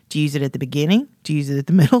slow? Do you use it at the beginning? Do you use it at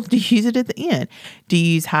the middle? Do you use it at the end? Do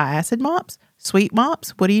you use high acid mops? Sweet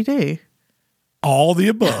mops? What do you do? All the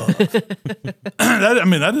above.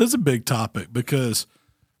 That is a big topic because,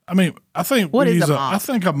 I think what is a mop? I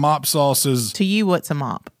think a mop sauce is, to you, what's a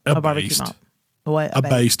mop? A barbecue baste. mop. What? A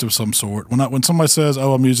baste of some sort. When somebody says,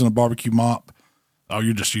 "Oh, I'm using a barbecue mop,"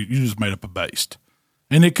 you just made up a baste,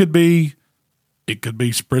 and it could be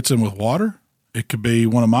spritzing with water. It could be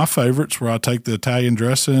one of my favorites where I take the Italian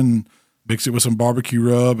dressing, mix it with some barbecue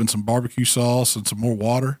rub and some barbecue sauce and some more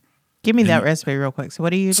water. Give me that recipe real quick. So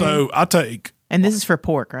what do you do? So I take, and this is for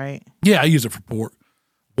pork, right? Yeah, I use it for pork.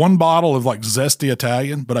 One bottle of like zesty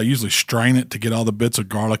Italian, but I usually strain it to get all the bits of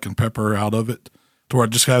garlic and pepper out of it, to where I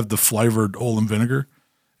just have the flavored oil and vinegar.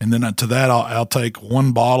 And then to that, I'll take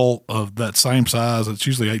one bottle of that same size. It's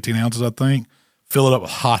usually 18 ounces, I think. Fill it up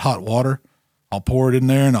with hot water. I'll pour it in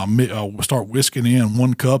there, and I'll start whisking in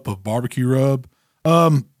 1 cup of barbecue rub.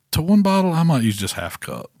 To one bottle, I might use just half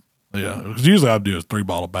cup. Yeah, because usually I do a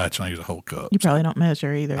 3-bottle batch, and I use a whole cup. You probably don't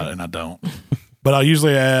measure either. And I don't. But I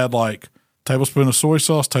usually add like tablespoon of soy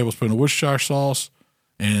sauce, tablespoon of Worcestershire sauce,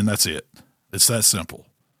 and that's it. It's that simple.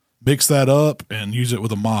 Mix that up and use it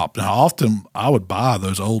with a mop. Now, often I would buy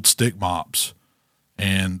those old stick mops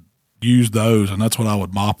and use those, and that's what I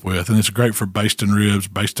would mop with. And it's great for basting ribs,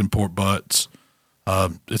 basting pork butts.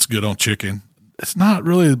 It's good on chicken. It's not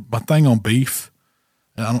really my thing on beef.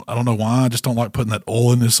 And I don't know why. I just don't like putting that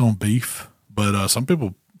oiliness on beef. But some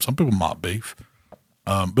people mop beef.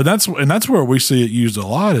 But that's where we see it used a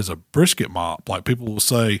lot is a brisket mop. Like people will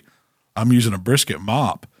say, "I'm using a brisket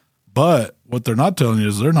mop," but what they're not telling you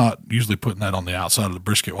is they're not usually putting that on the outside of the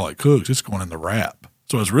brisket while it cooks. It's going in the wrap.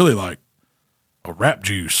 So it's really like a wrap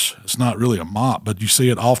juice. It's not really a mop, but you see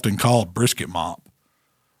it often called brisket mop.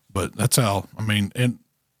 But that's how, and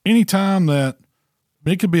any time that,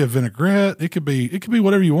 it could be a vinaigrette, it could be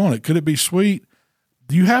whatever you want. Could it be sweet?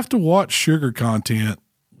 You have to watch sugar content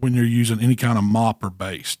when you're using any kind of mop or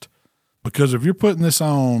baste, because if you're putting this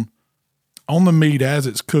on the meat as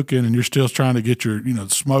it's cooking and you're still trying to get your,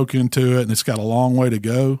 smoke into it and it's got a long way to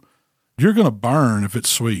go, you're going to burn if it's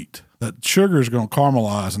sweet. That sugar is going to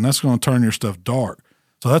caramelize and that's going to turn your stuff dark.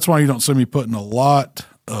 So that's why you don't see me putting a lot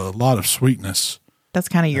of sweetness That's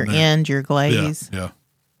kind of your end, your glaze. Yeah.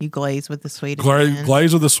 You glaze with the sweetest.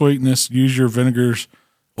 Glaze with the sweetness. Use your vinegars,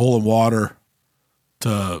 oil, and water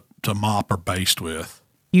to mop or baste with.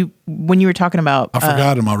 When you were talking about, I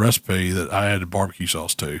forgot in my recipe that I added barbecue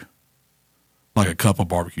sauce too, like a cup of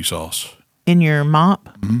barbecue sauce in your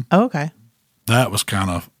mop. Mm-hmm. Oh, okay. That was kind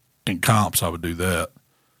of in comps. I would do that.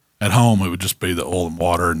 At home, it would just be the oil and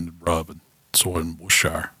water and rub and soy and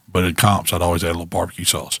Worcestershire. But in comps, I'd always add a little barbecue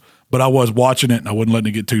sauce. But I was watching it and I wasn't letting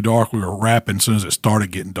it get too dark. We were wrapping as soon as it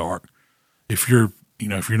started getting dark. If you're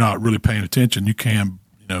not really paying attention, you can,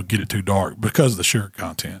 get it too dark because of the sugar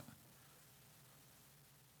content.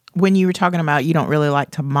 When you were talking about you don't really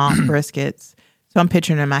like to mop briskets, so I'm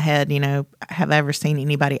picturing in my head, have I ever seen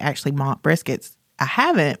anybody actually mop briskets? I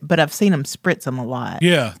haven't, but I've seen them spritz them a lot.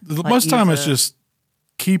 Yeah. Most time it's just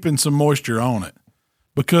keeping some moisture on it.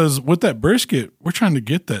 Because with that brisket, we're trying to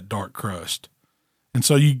get that dark crust. And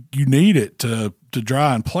so you need it to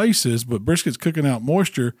dry in places, but brisket's cooking out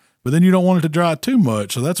moisture, but then you don't want it to dry too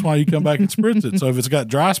much. So that's why you come back and spritz it. So if it's got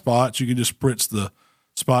dry spots, you can just spritz the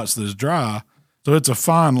spots that's dry. So it's a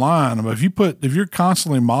fine line. I mean, if you're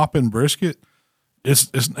constantly mopping brisket,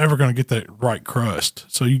 it's never going to get that right crust.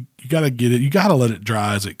 So you got to get it. You got to let it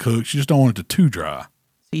dry as it cooks. You just don't want it to too dry.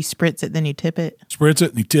 So you spritz it, then you tip it? Spritz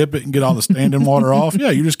it and you tip it and get all the standing water off.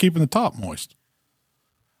 Yeah, you're just keeping the top moist.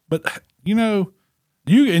 But, you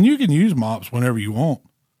can use mops whenever you want.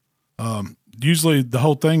 Usually the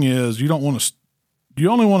whole thing is you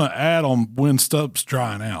only want to add them when stuff's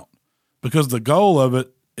drying out, because the goal of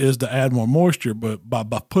it is to add more moisture. But by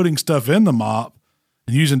putting stuff in the mop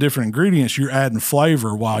and using different ingredients, you're adding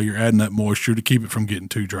flavor while you're adding that moisture to keep it from getting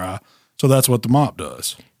too dry. So that's what the mop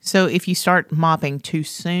does. So if you start mopping too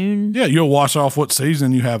soon, yeah, you'll wash off what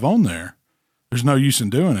seasoning you have on there. There's no use in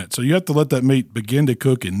doing it. So you have to let that meat begin to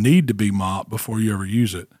cook and need to be mopped before you ever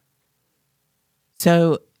use it.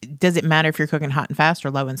 So does it matter if you're cooking hot and fast or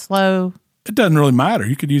low and slow? It doesn't really matter.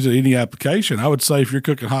 You could use it in any application. I would say if you're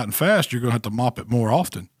cooking hot and fast, you're going to have to mop it more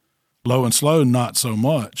often. Low and slow, not so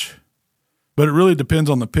much. But it really depends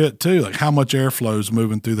on the pit too. Like how much airflow is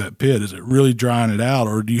moving through that pit. Is it really drying it out,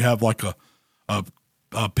 or do you have like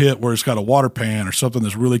a pit where it's got a water pan or something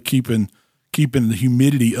that's really keeping the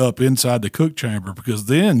humidity up inside the cook chamber? Because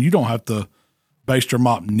then you don't have to baste your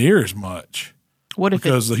mop near as much. What if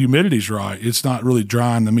because the humidity's right? It's not really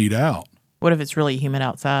drying the meat out. What if it's really humid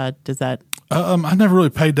outside? Does that? I never really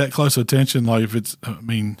paid that close attention. Like if it's,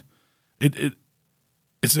 if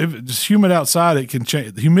it's humid outside, it can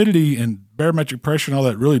change. The humidity and barometric pressure and all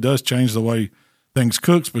that really does change the way things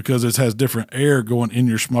cooks, because it has different air going in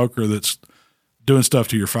your smoker that's doing stuff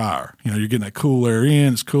to your fire. You're getting that cool air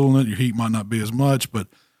in, it's cooling it. Your heat might not be as much, but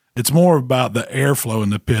it's more about the airflow in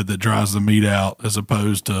the pit that dries the meat out as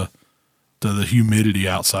opposed to the humidity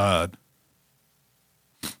outside.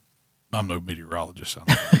 I'm no meteorologist. I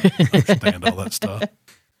don't understand all that stuff.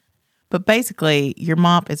 But basically, your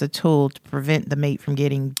mop is a tool to prevent the meat from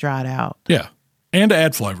getting dried out. Yeah. And to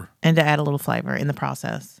add flavor. And to add a little flavor in the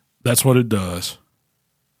process. That's what it does.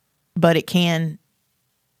 But it can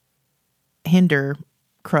hinder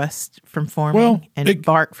crust from forming and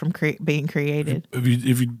bark from being created.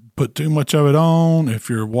 If you put too much of it on, if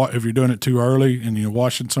you're doing it too early and you're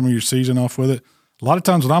washing some of your season off with it, a lot of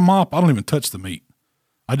times when I mop, I don't even touch the meat.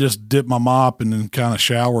 I just dip my mop and then kind of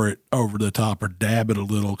shower it over the top or dab it a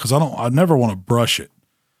little, because I never want to brush it,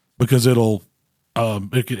 because it'll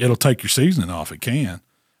take your seasoning off. It can,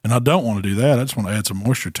 and I don't want to do that. I just want to add some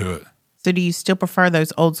moisture to it. So do you still prefer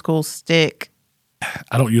those old school stick?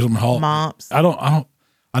 I don't use them at all. Mops.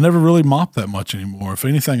 I never really mop that much anymore. If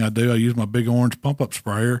anything I do, I use my big orange pump up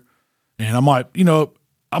sprayer, and I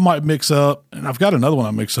might mix up, and I've got another one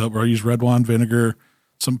I mix up where I use red wine vinegar,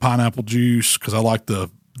 some pineapple juice, because I like the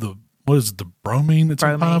what is it, the bromine that's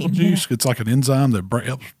in pineapple juice? Yeah. It's like an enzyme that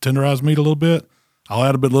helps tenderize meat a little bit. I'll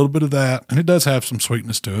add a little bit of that, and it does have some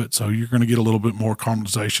sweetness to it, so you're going to get a little bit more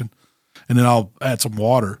caramelization. And then I'll add some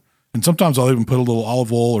water, and sometimes I'll even put a little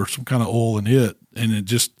olive oil or some kind of oil in it, and it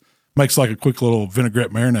just makes like a quick little vinaigrette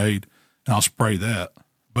marinade, and I'll spray that.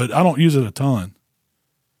 But I don't use it a ton.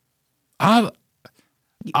 I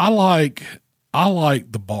like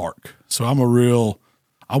the bark, so I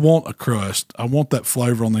want a crust. I want that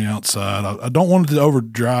flavor on the outside. I don't want it to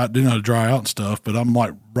dry out and stuff, but I'm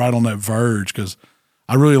like right on that verge, because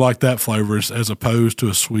I really like that flavor as opposed to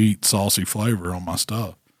a sweet, saucy flavor on my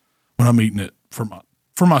stuff when I'm eating it for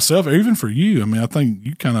myself, or even for you. I think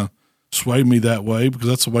you kind of swayed me that way because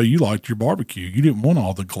that's the way you liked your barbecue. You didn't want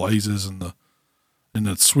all the glazes and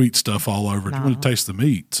the sweet stuff all over it. No. You want to taste the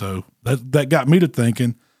meat. So that got me to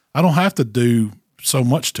thinking I don't have to do so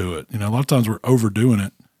much to it. A lot of times we're overdoing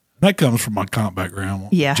it. That comes from my comp background.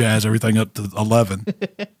 Yeah. Jazz everything up to 11.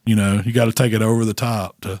 You know, you got to take it over the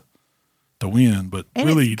top to win, but And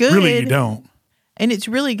really it's good. you don't. And it's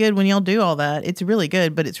really good when y'all do all that. It's really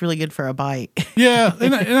good, but it's really good for a bite. Yeah,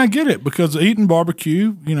 and I get it, because eating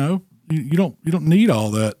barbecue, you know, you don't need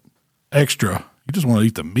all that extra. You just want to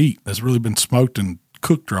eat the meat that's really been smoked and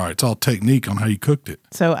cooked right. It's all technique on how you cooked it.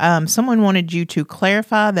 So someone wanted you to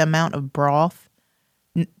clarify the amount of broth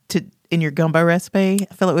in your gumbo recipe.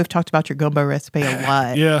 I feel like we've talked about your gumbo recipe a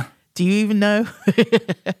lot. Yeah. Do you even know?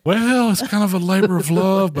 Well, it's kind of a labor of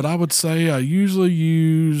love, but I would say I usually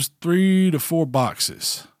use 3 to 4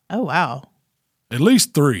 boxes. Oh, wow. At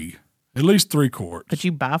least 3 quarts. But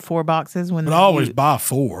you buy 4 boxes when But I always buy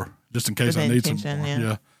 4 just in case For I the need some intention, more.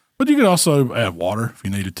 yeah. But you could also add water if you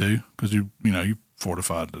needed to, because you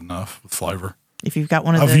fortified it enough with flavor. if you've got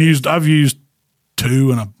one of I've those. used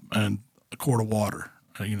 2 and a quart of water,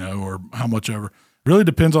 or how much ever. It really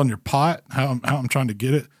depends on your pot, how I'm trying to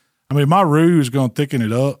get it. I mean, my roux is going to thicken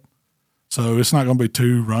it up, so it's not going to be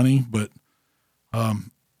too runny. But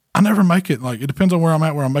I never make it it depends on where I'm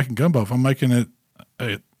at, where I'm making gumbo. If I'm making it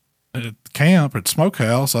at camp at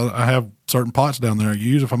Smokehouse, I have certain pots down there I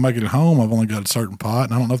use. If I'm making it at home, I've only got a certain pot,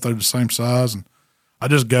 and I don't know if they're the same size. And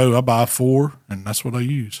I buy 4, and that's what I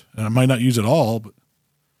use. And I may not use it all, but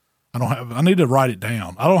I need to write it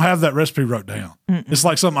down. I don't have that recipe wrote down. It's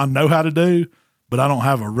like something I know how to do, but I don't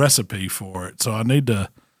have a recipe for it. So I need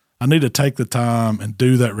to take the time and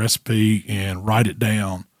do that recipe and write it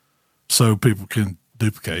down so people can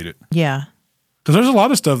duplicate it. Yeah. Because there's a lot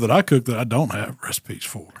of stuff that I cook that I don't have recipes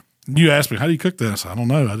for. You ask me, how do you cook this? I don't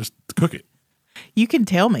know. I just cook it. You can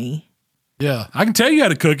tell me. Yeah. I can tell you how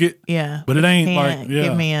to cook it. Yeah. But it ain't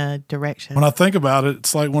Give me a direction. When I think about it,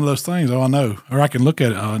 it's like one of those things. Oh, I know. Or I can look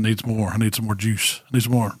at it. Oh, it needs more. I need some more juice. I need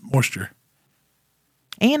some more moisture.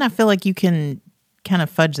 And I feel like you can kind of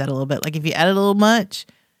fudge that a little bit. Like if you add it a little much,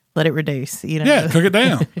 let it reduce. Yeah, cook it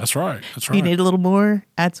down. That's right. That's right. If you need a little more,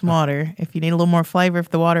 add some water. If you need a little more flavor, if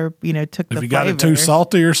the water, took the flavor. If you got it too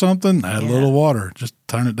salty or something, add a little water. Just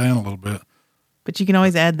turn it down a little bit. But you can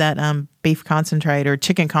always add that beef concentrate or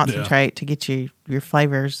chicken concentrate to get your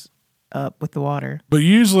flavors up with the water. But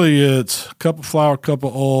usually it's a cup of flour, cup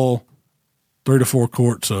of oil, 3 to 4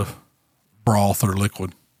 quarts of broth or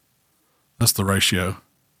liquid. That's the ratio.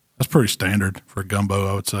 That's pretty standard for a gumbo,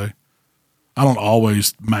 I would say. I don't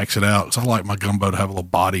always max it out because I like my gumbo to have a little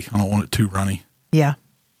body. I don't want it too runny. Yeah.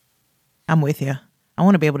 I'm with you. I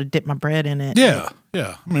want to be able to dip my bread in it. Yeah,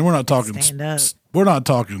 yeah. I mean, we're not talking Stand up. We're not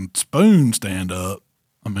talking spoon stand up.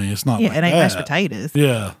 I mean, it's not. Yeah, like it ain't that. mashed potatoes.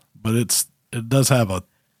 Yeah, but it does have a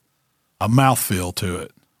mouthfeel to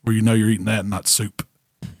it where you're eating that and not soup.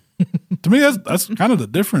 To me, that's kind of the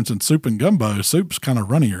difference in soup and gumbo. Soup's kind of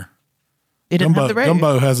runnier. It didn't have the roux.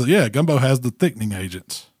 Gumbo has the thickening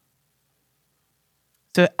agents.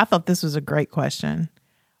 So I thought this was a great question.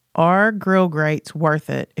 Are grill grates worth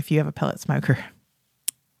it if you have a pellet smoker?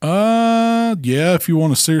 Yeah, if you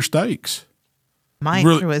want to sear steaks. My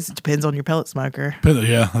answer was it depends on your pellet smoker.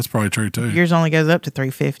 Yeah, that's probably true too. Yours only goes up to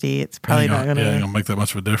 350. It's probably not going to. Yeah, ain't gonna make that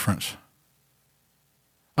much of a difference.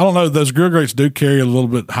 I don't know. Those grill grates do carry a little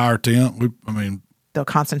bit higher temp. They'll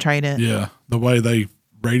concentrate it. Yeah, the way they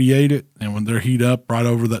radiate it, and when they're heat up right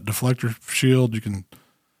over that deflector shield, you can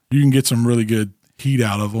get some really good heat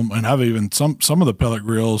out of them. And I've even some of the pellet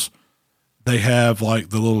grills, they have like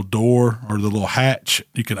the little door or the little hatch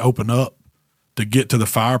you can open up to get to the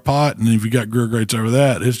fire pot. And if you got grill grates over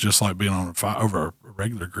that, it's just like being on a fire over a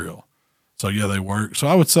regular grill. So yeah, they work. So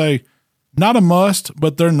I would say not a must,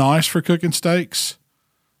 but they're nice for cooking steaks.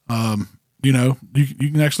 You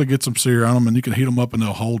can actually get some sear on them and you can heat them up and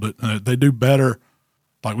they'll hold it. They do better.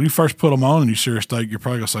 Like when you first put them on and you sear a steak, you're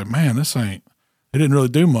probably gonna say, man, it didn't really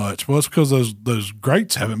do much. Well, it's because those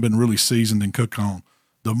grates haven't been really seasoned and cooked on.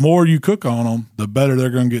 The more you cook on them, the better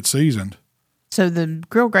they're going to get seasoned. So the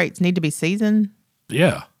grill grates need to be seasoned?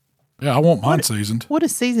 Yeah. Yeah, I want mine seasoned. What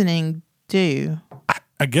does seasoning do?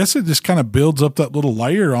 I guess it just kind of builds up that little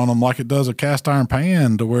layer on them like it does a cast iron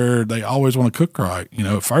pan to where they always want to cook right.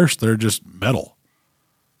 At first they're just metal.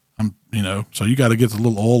 So you got to get the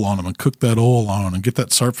little oil on them and cook that oil on and get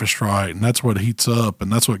that surface right. And that's what heats up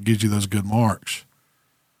and that's what gives you those good marks.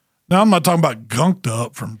 Now, I'm not talking about gunked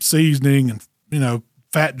up from seasoning and,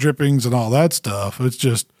 fat drippings and all that stuff. It's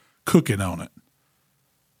just cooking on it.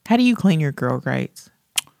 How do you clean your grill grates?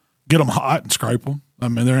 Get them hot and scrape them. I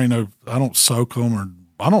mean, I don't soak them or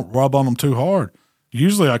I don't rub on them too hard.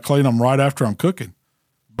 Usually I clean them right after I'm cooking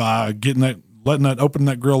by opening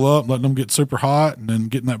that grill up, letting them get super hot, and then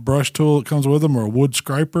getting that brush tool that comes with them or a wood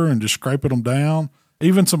scraper and just scraping them down.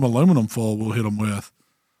 Even some aluminum foil we'll hit them with.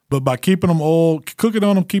 But by keeping them old, cooking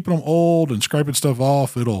on them, keeping them old, and scraping stuff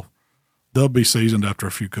off, they'll be seasoned after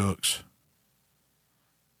a few cooks.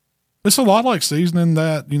 It's a lot like seasoning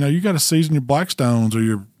that, you got to season your Blackstones or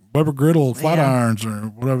your Weber griddle flat irons or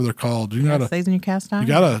whatever they're called. You got to season your cast iron.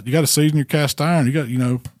 You got to season your cast iron. You got,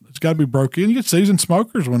 it's got to be broke in. You get seasoned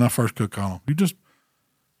smokers when I first cook on them. You just,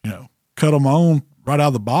 cut them on right out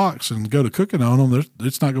of the box and go to cooking on them.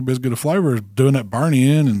 It's not going to be as good a flavor as doing that burn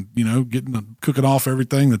in and, cooking off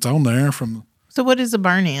everything that's on there from. So what is a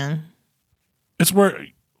burn in? It's where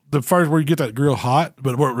you get that grill hot,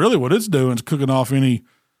 but what it's doing is cooking off any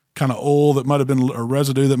kind of oil that might have been, or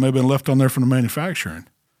residue that may have been left on there from the manufacturing.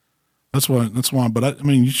 That's why, but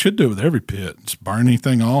you should do it with every pit. Just burn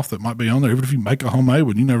anything off that might be on there. Even if you make a homemade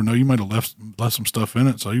one, you never know, you might have left some stuff in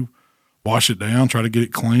it. So you wash it down, try to get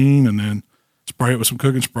it clean, and then spray it with some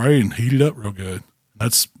cooking spray and heat it up real good.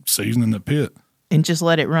 That's seasoning the pit. And just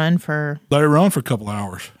let it run for a couple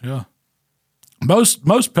hours. Yeah.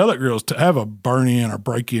 Most pellet grills have a burn in or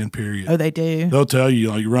break in period. Oh, they do. They'll tell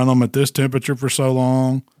you, you run them at this temperature for so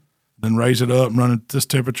long, then raise it up and run it at this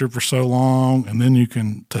temperature for so long, and then you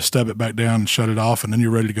can step it back down and shut it off, and then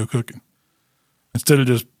you're ready to go cooking. Instead of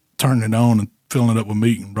just turning it on and filling it up with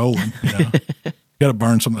meat and rolling, you got to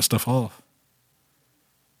burn some of that stuff off.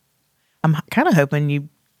 I'm kind of hoping you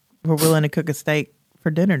were willing to cook a steak for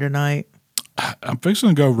dinner tonight. I'm fixing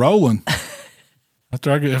to go rolling.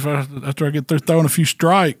 After I get through throwing a few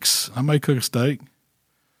strikes, I may cook a steak.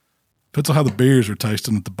 Depends on how the beers are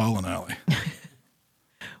tasting at the bowling alley.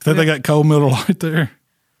 Think they got cold Miller Lite there?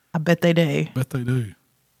 I bet they do.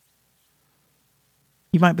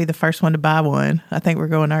 You might be the first one to buy one. I think we're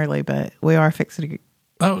going early, but we are fixing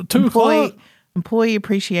to 2 o'clock. Employee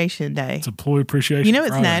Appreciation Day. It's Employee Appreciation It's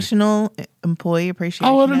Friday. National Employee Appreciation Day.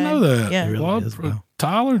 Oh, I didn't know that. Yeah. It really is, wow.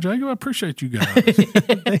 Tyler, Jacob, I appreciate you guys.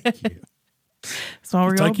 Thank you. So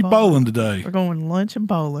we're going Take you bowling today. We're going lunch and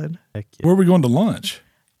bowling. Heck yeah. Where are we going to lunch?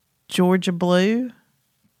 Georgia Blue.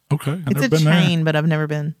 Okay. It's a chain, but I've never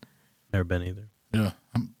been. Never been either. Yeah.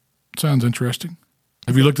 Sounds interesting.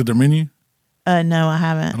 Have you looked at their menu? No, I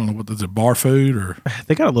haven't. I don't know what is it, bar food or?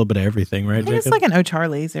 They got a little bit of everything, right, I think Jacob? it's like an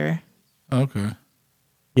O'Charlie's or. Okay.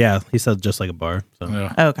 Yeah, he said just like a bar. So.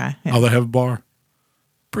 Yeah. Okay. Yeah. Oh, they have a bar?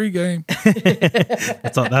 Pre-game.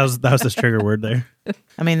 That's all, that was his trigger word there.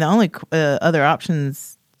 I mean, the only other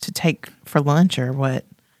options to take for lunch are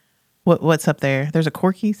what's up there? There's a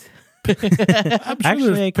Corky's.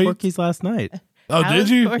 Actually, I ate Corky's last night. Oh, How did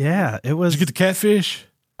was you? Corky's? Yeah, it was. Did you get the catfish?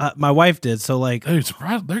 My wife did. So like, Dude,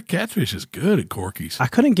 surprised their catfish is good at Corky's. I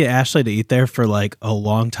couldn't get Ashley to eat there for like a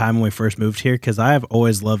long time when we first moved here because I have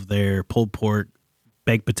always loved their pulled pork,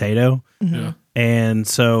 baked potato. Yeah. And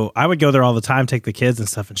so I would go there all the time, take the kids and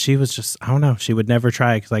stuff. And she was just, I don't know, she would never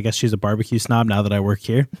try it because I guess she's a barbecue snob now that I work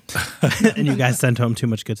here. And you guys send home too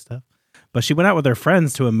much good stuff. But she went out with her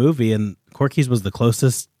friends to a movie and Corky's was the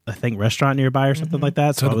closest, I think, restaurant nearby or something like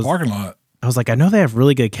that. So the parking lot. I was like, I know they have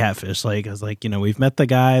really good catfish. Like, I was like, we've met the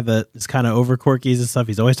guy that is kind of over Corky's and stuff.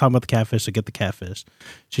 He's always talking about the catfish, so get the catfish.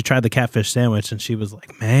 She tried the catfish sandwich and she was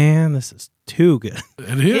like, man, this is too good.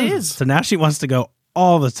 It is. So now she wants to go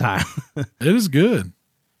all the time. It is good.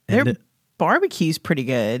 Their barbecue's pretty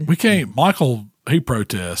good. We can't. Michael, he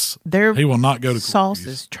protests. Their He will not go to sauce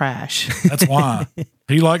Corky's. is trash. That's why.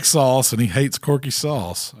 He likes sauce and he hates Corky's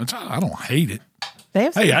sauce. Which I don't hate it. They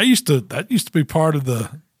have Hey, that used to be part of the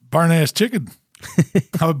burn ass chicken.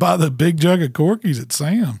 I would buy the big jug of Corky's at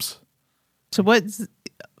Sam's. So what's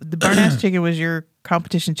the burn ass chicken was your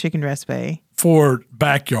competition chicken recipe? For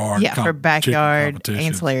backyard. Yeah, for backyard chicken competition.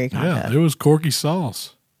 ancillary contest. Yeah, it was Corky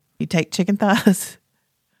sauce. You take chicken thighs,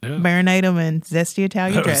 Yeah. marinate them in zesty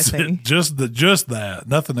Italian That was dressing. it. Just that,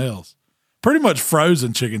 nothing else. Pretty much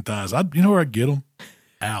frozen chicken thighs. You know where I get them?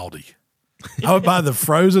 Aldi. I would buy the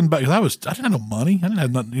frozen because I didn't have no money. I didn't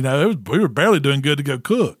have nothing. We were barely doing good to go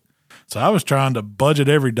cook. So I was trying to budget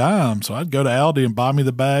every dime. So I'd go to Aldi and buy me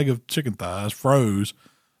the bag of chicken thighs, froze,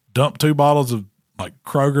 dump 2 bottles of like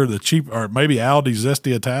Kroger, the cheap, or maybe Aldi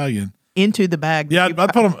Zesty Italian. Into the bag. Yeah,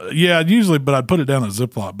 I'd put them. Yeah, usually, but I'd put it down in a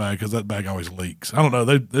Ziploc bag because that bag always leaks. I don't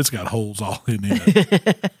know. It's got holes all in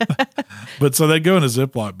it. But so they go in a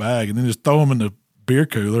Ziploc bag and then just throw them in the beer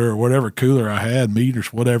cooler or whatever cooler I had, meat or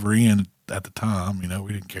whatever in at the time. We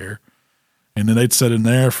didn't care. And then they'd sit in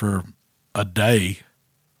there for a day,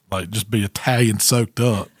 like just be Italian soaked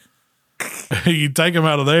up. You take them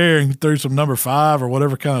out of there and throw some number 5 or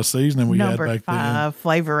whatever kind of seasoning we number had back 5,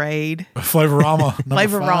 Flavorade. then. Flavorama.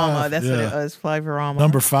 Flavorama, that's what yeah. it was, Flavorama.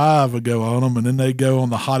 Number 5 would go on them, and then they'd go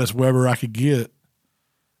on the hottest Weber I could get.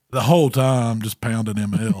 The whole time, just pounding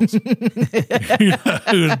MLs.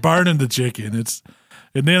 It was burning the chicken.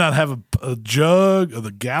 And then I'd have a jug of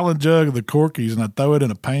the gallon jug of the Corkies, and I'd throw it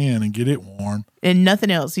in a pan and get it warm. And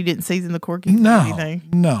nothing else. You didn't season the Corkies or anything?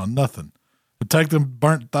 No, nothing. I'd take them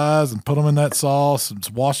burnt thighs and put them in that sauce and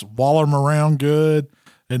wallow them around good.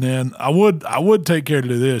 And then I would take care to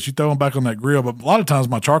do this. You throw them back on that grill, but a lot of times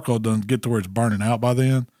my charcoal doesn't get to where it's burning out by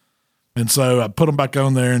then. And so I put them back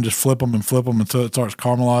on there and just flip them until it starts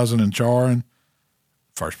caramelizing and charring.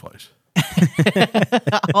 First place.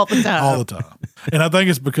 All the time. All the time. And I think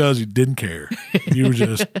it's because you didn't care. You were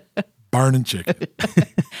just burning chicken.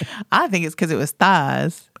 I think it's because it was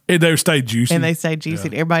thighs. And they stayed juicy. And they stayed juicy.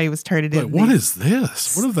 Yeah. Everybody was turning it. What is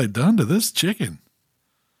this? What have they done to this chicken?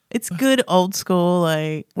 It's good old school.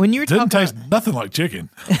 Like when you're talking, taste nothing like chicken.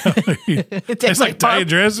 It tastes like Italian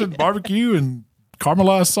dressing, barbecue, and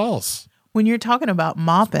caramelized sauce. When you're talking about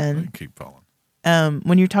mopping, keep falling.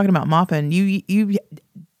 When you're talking about mopping,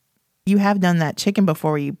 you have done that chicken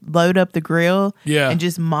before. You load up the grill, and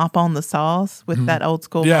just mop on the sauce with that old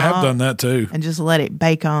school. Yeah, I have done that too, and just let it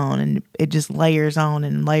bake on, and it just layers on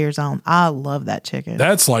and layers on. I love that chicken.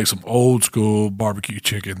 That's like some old school barbecue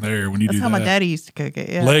chicken there. When you That's do how that, my daddy used to cook it.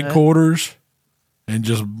 Yeah, leg quarters, and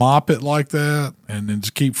just mop it like that, and then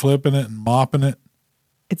just keep flipping it and mopping it.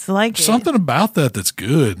 It's like something about that's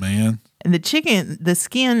good, man. And the chicken, the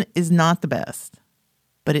skin is not the best,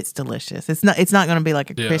 but it's delicious. It's not going to be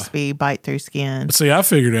like a crispy bite through skin. See, I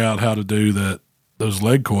figured out how to do those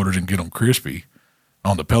leg quarters and get them crispy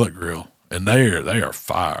on the pellet grill, and they are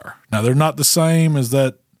fire. Now they're not the same as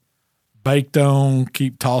that baked on,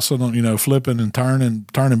 keep tossing on, flipping and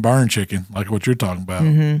turning burn chicken like what you're talking about.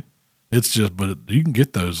 Mm-hmm. It's just, but you can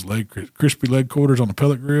get those crispy leg quarters on the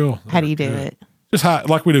pellet grill. How do you do it? Just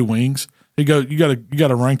like we do wings. You got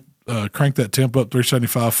to crank that temp up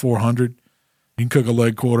 375, 400. You can cook a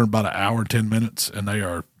leg quarter in about an hour and 10 minutes, and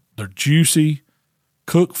they're juicy,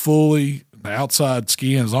 cooked fully, the outside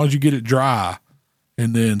skin, as long as you get it dry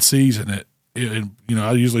and then season it.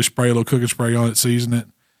 I usually spray a little cooking spray on it, season it,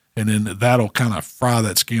 and then that'll kind of fry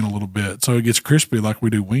that skin a little bit so it gets crispy like we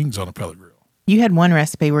do wings on a pellet grill. You had one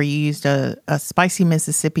recipe where you used a spicy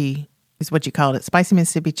Mississippi, is what you called it, spicy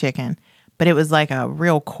Mississippi chicken, but it was like a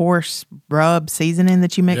real coarse rub seasoning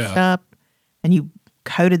that you mixed up, and you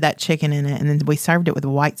coated that chicken in it, and then we served it with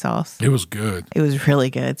white sauce. It was good. It was really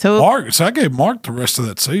good. So I gave Mark the rest of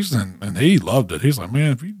that seasoning, and he loved it. He's like,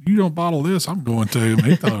 man, if you don't bottle this, I'm going to. And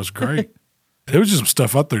he thought it was great. It was just some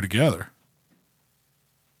stuff I threw together.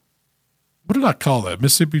 What did I call that?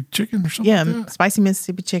 Mississippi chicken or something? Yeah, like that? Spicy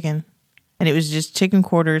Mississippi chicken. And it was just chicken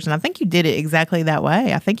quarters, and I think you did it exactly that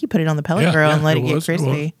way. I think you put it on the pellet grill and let it get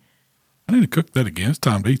crispy. I need to cook that again. It's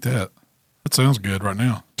time to eat that. That sounds good right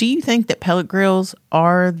now. Do you think that pellet grills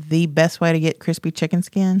are the best way to get crispy chicken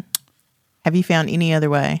skin? Have you found any other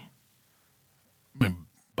way? I mean,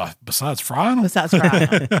 besides frying them? Besides frying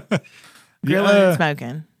them. Grilling and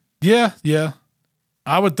smoking. Yeah.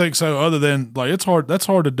 I would think so, other than, like, it's hard. That's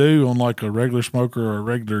hard to do on, like, a regular smoker or a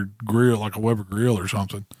regular grill, like a Weber grill or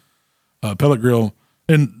something. Pellet grill.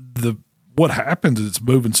 And what happens is it's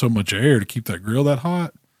moving so much air to keep that grill that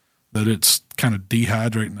hot that it's kind of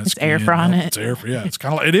dehydrating that skin. Air frying it. It's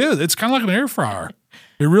kind of like, it is. It's kind of like an air fryer.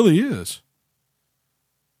 It really is.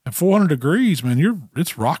 At 400 degrees, man,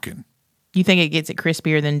 it's rocking. You think it gets it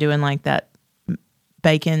crispier than doing like that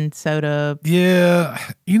bacon soda? Yeah.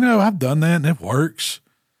 I've done that and it works.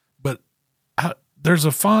 But there's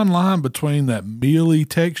a fine line between that mealy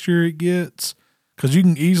texture it gets, because you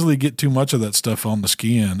can easily get too much of that stuff on the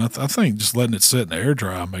skin. I think just letting it sit in the air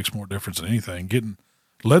dry makes more difference than anything.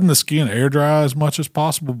 Letting the skin air dry as much as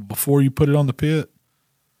possible before you put it on the pit,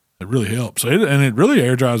 it really helps. And it really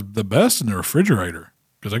air dries the best in the refrigerator,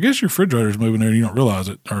 because I guess your refrigerator's moving there and you don't realize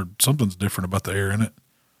it, or something's different about the air in it.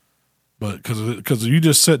 But because you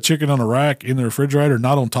just set chicken on a rack in the refrigerator,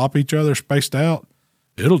 not on top of each other, spaced out,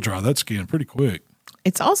 it'll dry that skin pretty quick.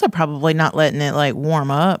 It's also probably not letting it like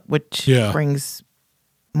warm up, which brings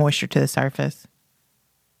moisture to the surface.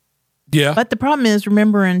 Yeah. But the problem is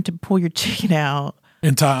remembering to pull your chicken out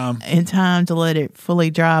in time to let it fully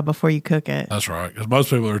dry before you cook it. That's right. Because most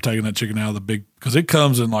people are taking that chicken out of the big, because it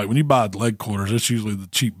comes in, like, when you buy leg quarters, it's usually the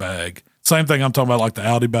cheap bag. Same thing I'm talking about, like the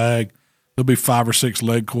Aldi bag. There'll be 5 or 6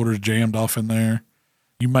 leg quarters jammed off in there.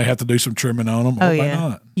 You may have to do some trimming on them. Or may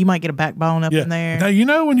not. You might get a backbone up in there.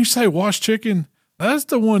 Now, when you say wash chicken, that's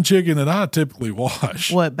the one chicken that I typically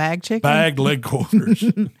wash. What, bag chicken? Bagged leg quarters.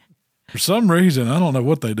 For some reason, I don't know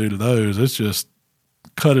what they do to those. It's just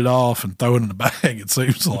cut it off and throw it in the bag, it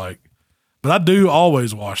seems like. But I do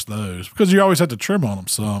always wash those, because you always have to trim on them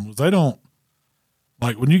some. They don't,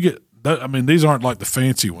 like, when you get, these aren't like the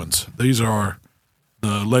fancy ones. These are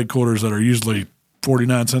the leg quarters that are usually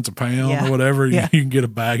 49 cents a pound Yeah. or whatever. Yeah. You can get a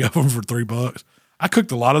bag of them for $3. I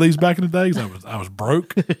cooked a lot of these back in the day because I was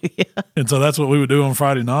broke. And so that's what we would do on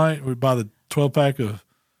Friday night. We'd buy the 12-pack of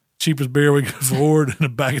cheapest beer we could afford and a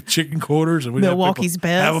bag of chicken quarters. And we'd Milwaukee's have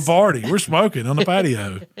best. have a party. We're smoking on the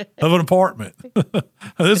patio of an apartment.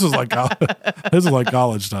 This was like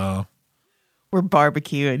college time. We're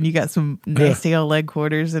barbecuing. You got some nasty old leg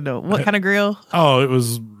quarters and what kind of grill? Oh, it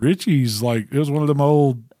was Richie's. Like, it was one of them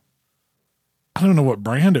old, I don't know what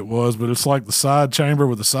brand it was, but it's like the side chamber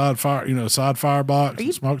with the side fire, side firebox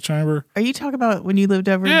and smoke chamber. Are you talking about when you lived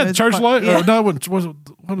over Yeah, in the church light. Yeah. No, what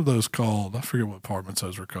are those called? I forget what apartments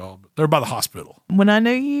those were called. But they're by the hospital. When I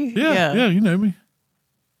knew you? Yeah, you know me.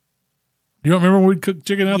 You don't remember when we'd cook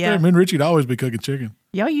chicken out there? Me and Richie'd always be cooking chicken.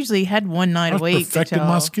 Y'all usually had one night I a was week. perfecting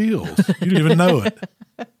my skills. You didn't even know it.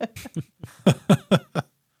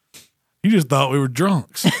 You just thought we were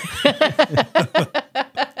drunks. I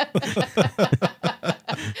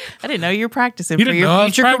didn't know you were practicing You for didn't know I your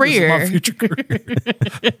was future practicing career. my future career.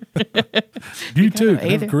 You too can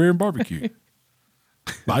have a career in barbecue.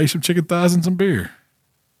 Buy you some chicken thighs and some beer.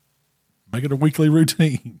 Make it a weekly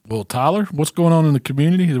routine. Well, Tyler, what's going on in the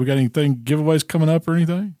community? Have we got anything, giveaways coming up or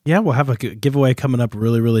anything? Yeah, we'll have a giveaway coming up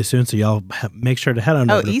really, really soon. So y'all make sure to head on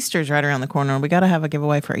over. Easter's right around the corner. We got to have a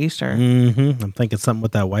giveaway for Easter. I'm thinking something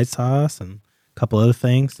with that white sauce and a couple other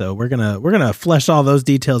things. So we're gonna flesh all those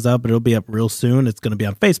details out, but it'll be up real soon. It's gonna be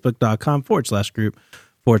on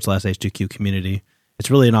Facebook.com/group/H2Q community. It's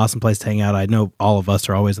really an awesome place to hang out. I know all of us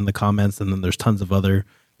are always in the comments, and then there's tons of other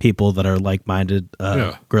people that are like-minded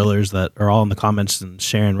grillers that are all in the comments and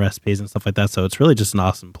sharing recipes and stuff like that. So it's really just an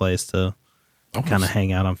awesome place to kind of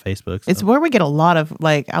hang out on Facebook. So. It's where we get a lot of,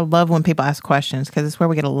 I love when people ask questions because it's where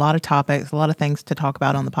we get a lot of topics, a lot of things to talk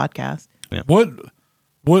about on the podcast. Yeah. What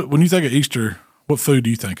when you think of Easter, what food do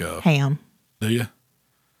you think of? Ham. Do you?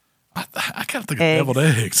 I kind of think of deviled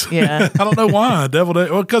eggs. Yeah. I don't know why. Deviled eggs.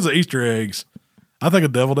 Well, because of Easter eggs. I think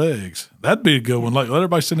of deviled eggs. That'd be a good one. Like, let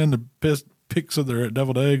everybody send in the pics of their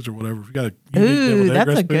deviled eggs or whatever. If you got a Ooh, that's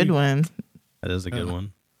recipe. a good one. That is a good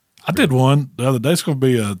one. I did one the other day. It's going to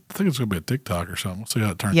be I think it's going to be a TikTok or something. We'll see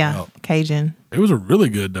how it turns out. Cajun. It was a really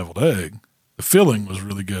good deviled egg. The filling was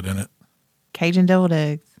really good in it. Cajun deviled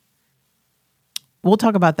eggs. We'll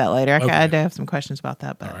talk about that later. Okay. I do have some questions about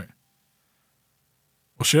that. But All right.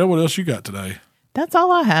 Well, Shell, what else you got today? that's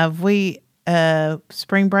all I have. We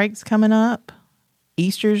spring break's coming up.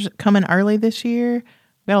 Easter's coming early this year.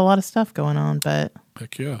 We got a lot of stuff going on, but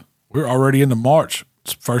Heck yeah. We're already into March.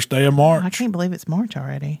 It's the first day of March. I can't believe it's March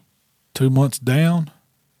already. 2 months down.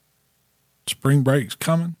 Spring break's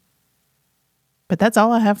coming. But that's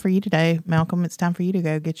all I have for you today, Malcolm. It's time for you to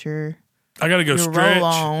go get your I got to go Your stretch. roll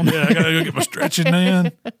on. Yeah, I got to go get my stretching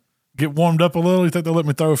in. Get warmed up a little. You think they'll let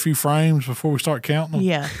me throw a few frames before we start counting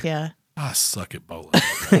them? yeah. I suck at bowling.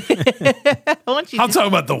 I want you I'm to, talking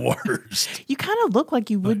about the worst. you kind of look like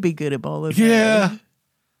you would be good at bowling. Yeah.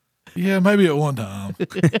 Yeah, maybe at one time.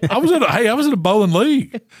 I was in a bowling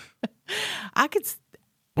league. I could.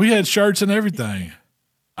 We had shirts and everything.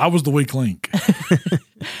 I was the weak link.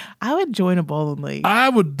 I would join a bowling league. I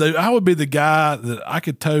would be the guy that I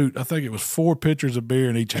could tote. I think it was 4 pitchers of beer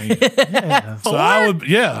in each hand. So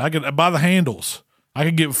I could by the handles. I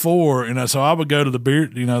could get 4, and so I would go to the beer,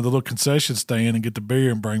 the little concession stand and get the beer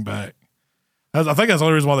and bring back. I think that's the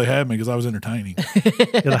only reason why they had me, because I was entertaining.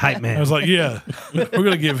 You're the hype man. I was like, yeah, we're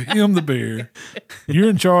going to give him the beer. You're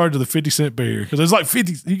in charge of the 50-cent beer. Because it's like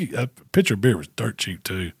 50, a pitcher of beer was dirt cheap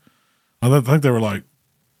too. I think they were like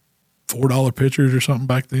 $4 pitchers or something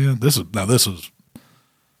back then. This is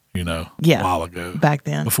a while ago. Back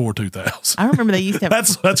then. Before 2000. I remember they used to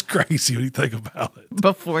have That's crazy when you think about it.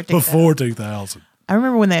 before 2000. Before 2000. I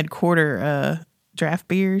remember when they had quarter draft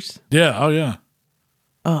beers. Yeah. Oh, yeah.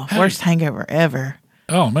 Oh, worst hangover ever.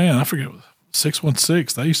 Oh, man. I forget.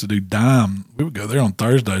 616. They used to do dime. We would go there on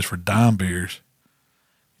Thursdays for dime beers.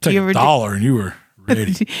 Take $1 and you were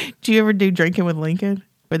ready. Do you ever do Drinking with Lincoln,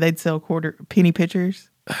 where they'd sell penny pitchers?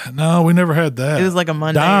 No, we never had that. It was like a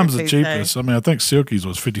Monday. Dime's or the Tuesday. cheapest. I mean, I think Silky's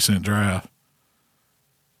was 50-cent draft.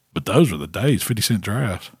 But those were the days, 50-cent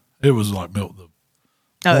drafts. It was like milk.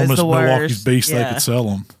 Oh, it was the Milwaukee's worst. Beast, they Yeah. could sell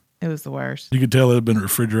them. It was the worst. You could tell it had been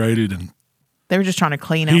refrigerated and They were just trying to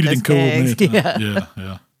clean out heated those and cooled many kegs. times. Yeah.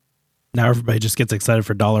 Yeah. Now everybody just gets excited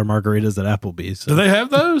for dollar margaritas at Applebee's. So Do they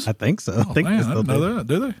have those? I think so. Oh, I think man, they I still didn't know do. that.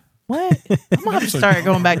 Do they? What? I'm gonna have to start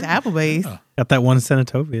going back to Applebee's. Got that one in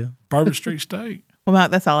Senatobia. Bourbon Street Steak. Well,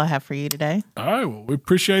 Matt, that's all I have for you today. All right. Well, we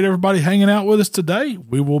appreciate everybody hanging out with us today.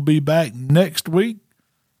 We will be back next week.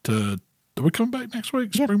 Are we coming back next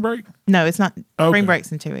week? Spring break? No, it's not. Okay. Spring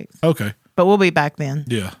break's in 2 weeks, Okay. but we'll be back then.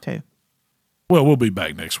 Yeah. too. Well, we'll be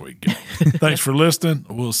back next week. Thanks for listening.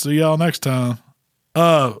 We'll see y'all next time.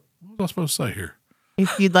 What was I supposed to say here?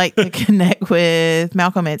 If you'd like to connect with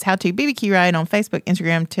Malcolm, it's How to BBQ Ride on Facebook,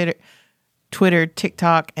 Instagram, Twitter,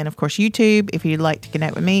 TikTok, and of course YouTube. If you'd like to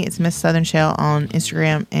connect with me, it's Miss Southern Shell on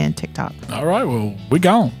Instagram and TikTok. All right, well, we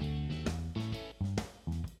gone.